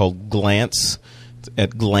ago. It's called Glance.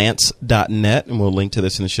 At glance.net, and we'll link to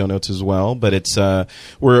this in the show notes as well. But it's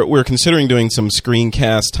we're considering doing some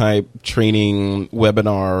screencast type training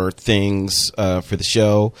webinar things for the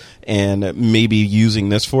show, and maybe using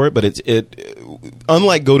this for it. But it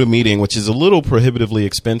unlike GoToMeeting, which is a little prohibitively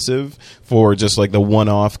expensive for just like the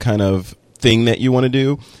one-off kind of thing that you want to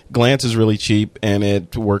do, Glance is really cheap, and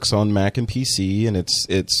it works on Mac and PC, and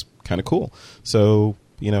it's kind of cool. So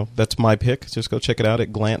that's my pick. Just go check it out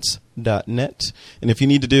at glance.net. And if you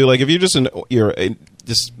need to do, like, if you're just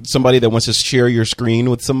somebody that wants to share your screen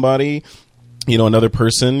with somebody, another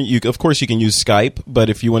person, of course you can use Skype, but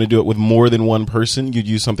if you want to do it with more than one person, you'd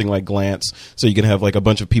use something like Glance, so you can have like a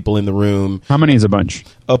bunch of people in the room. How many is a bunch?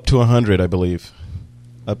 Up to 100, I believe.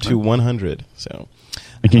 Up to 100. So,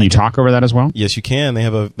 and can you talk over that as well? Yes, you can. They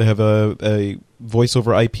have a voice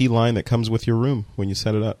over IP line that comes with your room when you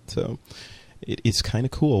set it up. So it's kind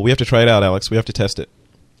of cool. We have to try it out, Alex. We have to test it.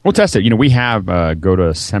 We'll test it. We have Go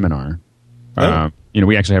to Seminar.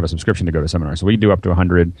 We actually have a subscription to Go to Seminar, so we do up to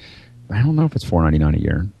 100. I don't know if it's $4.99 a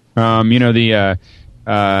year.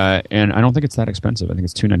 And I don't think it's that expensive. I think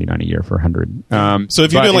it's $2.99 a year for 100. So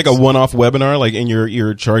if you're doing like a one-off webinar, like, and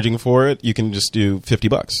you're charging for it, you can just do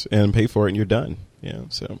 $50 and pay for it, and you're done. Yeah.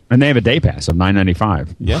 So. And they have a day pass of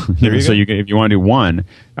 $9.95. Yeah. There you so go. if you want to do one,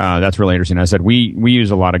 that's really interesting. I said we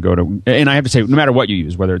use a lot of GoTo, and I have to say, no matter what you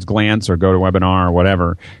use, whether it's Glance or GoToWebinar or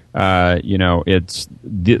whatever,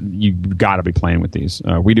 you've got to be playing with these.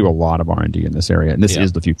 We do a lot of R&D in this area, and this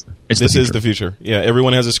is the future. This is the future. Yeah.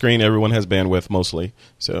 Everyone has a screen. Everyone has bandwidth mostly.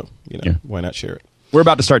 So why not share it? We're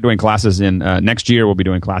about to start doing classes in next year. We'll be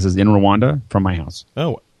doing classes in Rwanda from my house.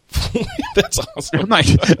 Oh. That's awesome. I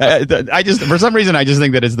just, for some reason, I just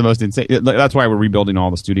think that it's the most insane. That's why we're rebuilding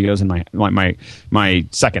all the studios in my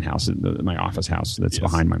second house, my office house that's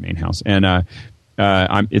behind my main house, and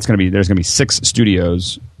there's going to be 6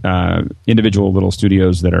 studios, individual little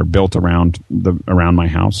studios that are built around my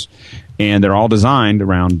house, and they're all designed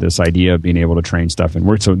around this idea of being able to train stuff.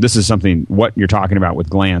 And so this is something, what you're talking about with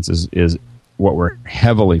Glance is what we're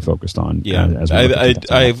heavily focused on. Yeah,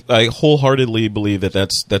 I wholeheartedly believe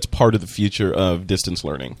that's part of the future of distance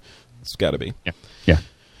learning. It's got to be. Yeah.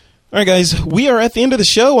 All right, guys, we are at the end of the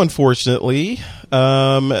show, unfortunately.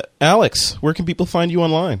 Alex, where can people find you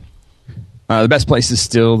online? The best place is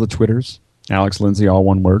still the Twitters. Alex Lindsay, all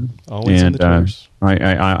one word. Always in the Twitters.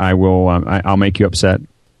 I will. I'll make you upset.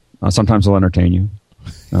 Sometimes I'll entertain you.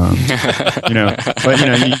 But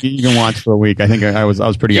you can watch for a week. I think I was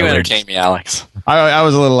pretty. You outrageous. entertain me, Alex. I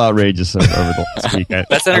was a little outrageous over the last week.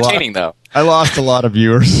 That's entertaining, though. I lost a lot of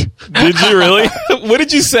viewers. Did you really? What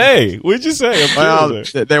did you say? What did you say? Well,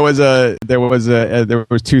 there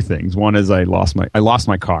was 2 things. One is I lost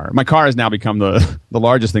my car. My car has now become the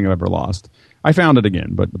largest thing I've ever lost. I found it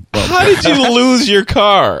again, but how did you lose your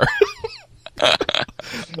car?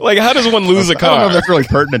 Like, how does one lose a car? I don't know if that's really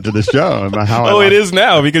pertinent to the show. It is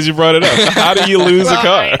now because you brought it up. How do you lose a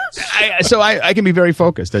car? I can be very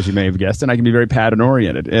focused, as you may have guessed, and I can be very pattern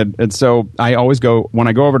oriented. And so I always go, when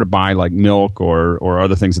I go over to buy like milk or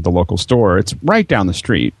other things at the local store, it's right down the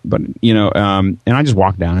street. But and I just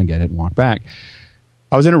walk down and get it and walk back.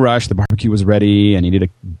 I was in a rush. The barbecue was ready. I needed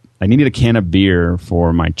a can of beer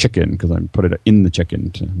for my chicken because I put it in the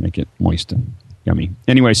chicken to make it moist and yummy.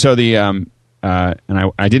 Anyway, so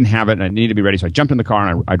and I didn't have it, and I needed to be ready, so I jumped in the car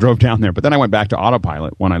and I drove down there. But then I went back to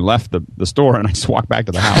autopilot when I left the store, and I just walked back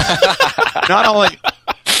to the house. Not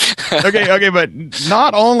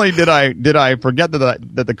only did I forget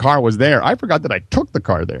that the car was there, I forgot that I took the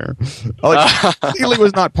car there. Clearly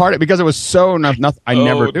was not part of it because it was so nothing. I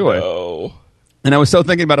never do it. And I was so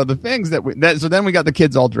thinking about other things so then we got the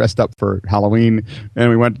kids all dressed up for Halloween, and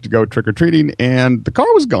we went to go trick or treating, and the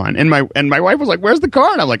car was gone. And my wife was like, "Where's the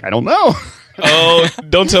car?" And I'm like, "I don't know." Oh,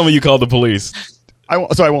 don't tell me you called the police.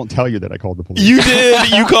 So I won't tell you that I called the police. You did.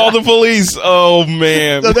 You called the police. Oh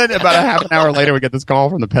man. So then about a half an hour later, we get this call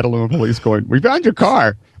from the Petaluma police going, "We found your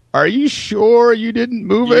car. Are you sure you didn't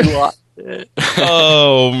move it?"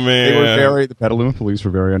 Oh man. The Petaluma police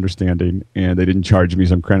were very understanding, and they didn't charge me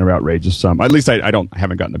some kind of outrageous sum. At least I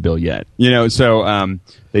haven't gotten a bill yet. So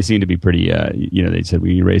they seem to be pretty. They said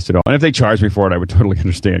we erased it all, and if they charged me for it, I would totally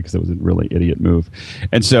understand because it was a really idiot move.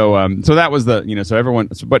 And so that was the so everyone.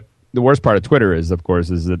 But the worst part of Twitter is, of course,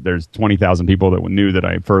 is that there's 20,000 people that knew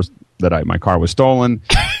that my car was stolen,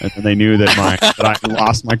 and they knew that I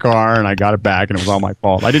lost my car and I got it back and it was all my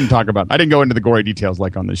fault. I didn't go into the gory details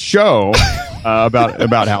like on the show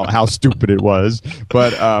about how stupid it was.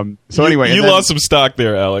 But so anyway, you lost some stock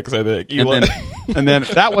there, Alex. I think. And then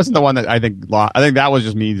that wasn't the one that I think that was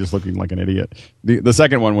just me just looking like an idiot. The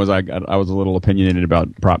second one was I was a little opinionated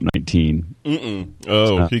about Prop 19.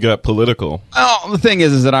 You got political. Oh, the thing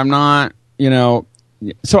is that I'm not,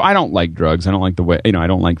 so I don't like drugs. I don't like the way, I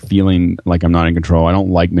don't like feeling like I'm not in control. I don't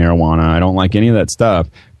like marijuana. I don't like any of that stuff,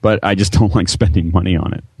 but I just don't like spending money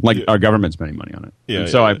on it. Like our government spending money on it. Yeah.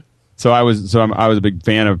 I was a big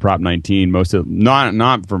fan of Prop 19,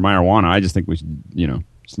 not for marijuana. I just think we should,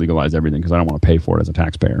 just legalize everything because I don't want to pay for it as a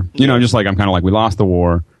taxpayer. Just like I'm kind of like, we lost the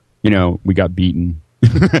war, we got beaten.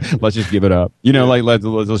 Let's just give it up. Let's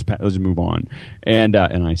just move on. And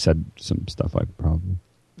I said some stuff I probably.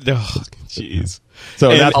 Oh, jeez.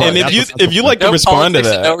 So and if you like to respond to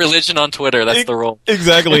that, no religion on Twitter. That's the rule.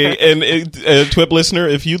 Exactly. And TWiP listener,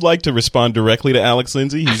 if you'd like to respond directly to Alex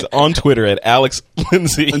Lindsay, he's on Twitter at Alex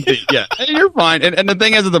Lindsay. Yeah, you're fine. And the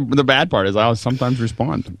thing is, the bad part is I'll sometimes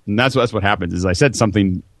respond, and that's what happens. Is I said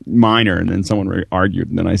something minor, and then someone argued,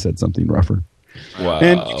 and then I said something rougher. Wow.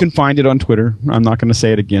 And you can find it on Twitter. I'm not going to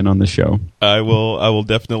say it again on the show. I will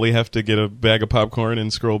definitely have to get a bag of popcorn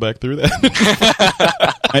and scroll back through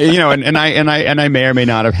that. And I may or may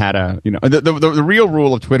not have had the real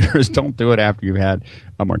rule of Twitter is don't do it after you've had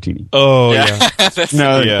a martini. Oh yeah.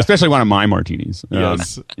 Especially one of my martinis.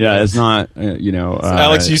 Yes. It's not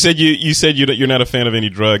Alex, you said you're not a fan of any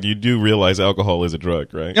drug. You do realize alcohol is a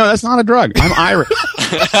drug, right? No, that's not a drug. I'm Irish.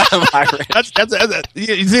 I'm Irish.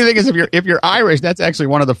 You see, the thing is, if you're Irish, that's actually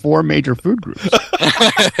one of the 4 major food groups,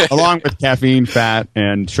 along with caffeine, fat,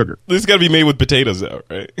 and sugar. This got to be made with potatoes, though,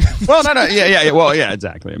 right? Well, no, well, yeah,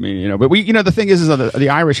 exactly. I mean, but we, the thing is the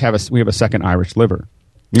Irish have a second Irish liver.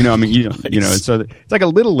 Nice. So it's like a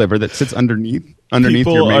little liver that sits underneath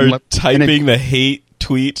People your main are liver. typing the hate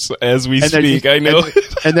tweets as we speak. I know.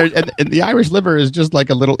 And the Irish liver is just like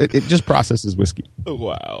a little. It just processes whiskey.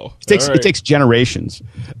 Wow. It takes generations.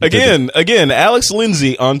 Again, Alex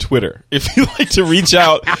Lindsay on Twitter. If you'd like to reach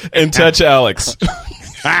out and touch Alex.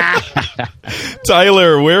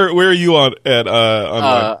 Tyler, where are you on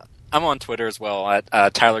online? I'm on Twitter as well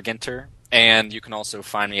at Tyler Ginter, and you can also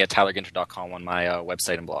find me at tylerginter.com on my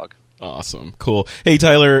website and blog. Awesome, cool. Hey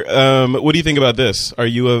Tyler, what do you think about this? Are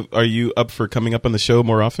you up for coming up on the show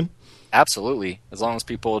more often? Absolutely, as long as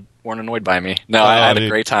people weren't annoyed by me. No, I had a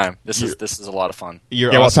great time. This is a lot of fun.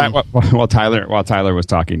 You're awesome. While Tyler was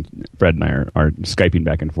talking, Fred and I are Skyping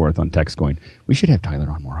back and forth on text, going, "We should have Tyler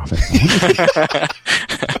on more often."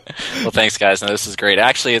 Well, thanks, guys. No, this is great.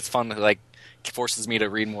 Actually, it's fun. Like, forces me to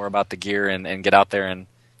read more about the gear and get out there and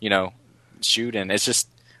shoot. And it's just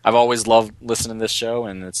I've always loved listening to this show,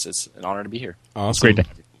 and it's an honor to be here. Awesome. Great.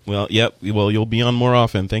 Well, yep. Well, you'll be on more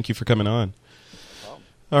often. Thank you for coming on.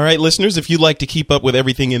 All right, listeners, if you'd like to keep up with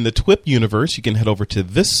everything in the TWiP universe, you can head over to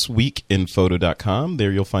thisweekinphoto.com.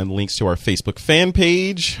 There you'll find links to our Facebook fan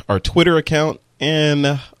page, our Twitter account, and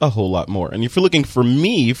a whole lot more. And if you're looking for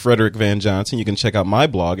me, Frederick Van Johnson, you can check out my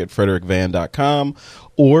blog at frederickvan.com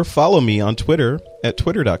or follow me on Twitter at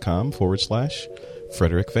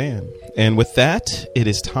twitter.com/Frederick Van. And with that, it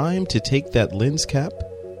is time to take that lens cap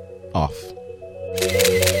off.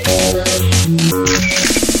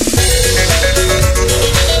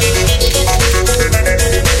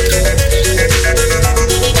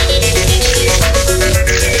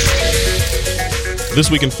 This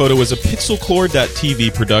Week in Photo is a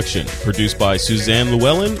pixelcore.tv production, produced by Suzanne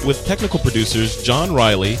Llewellyn with technical producers John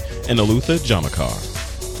Riley and Alutha Jamakar.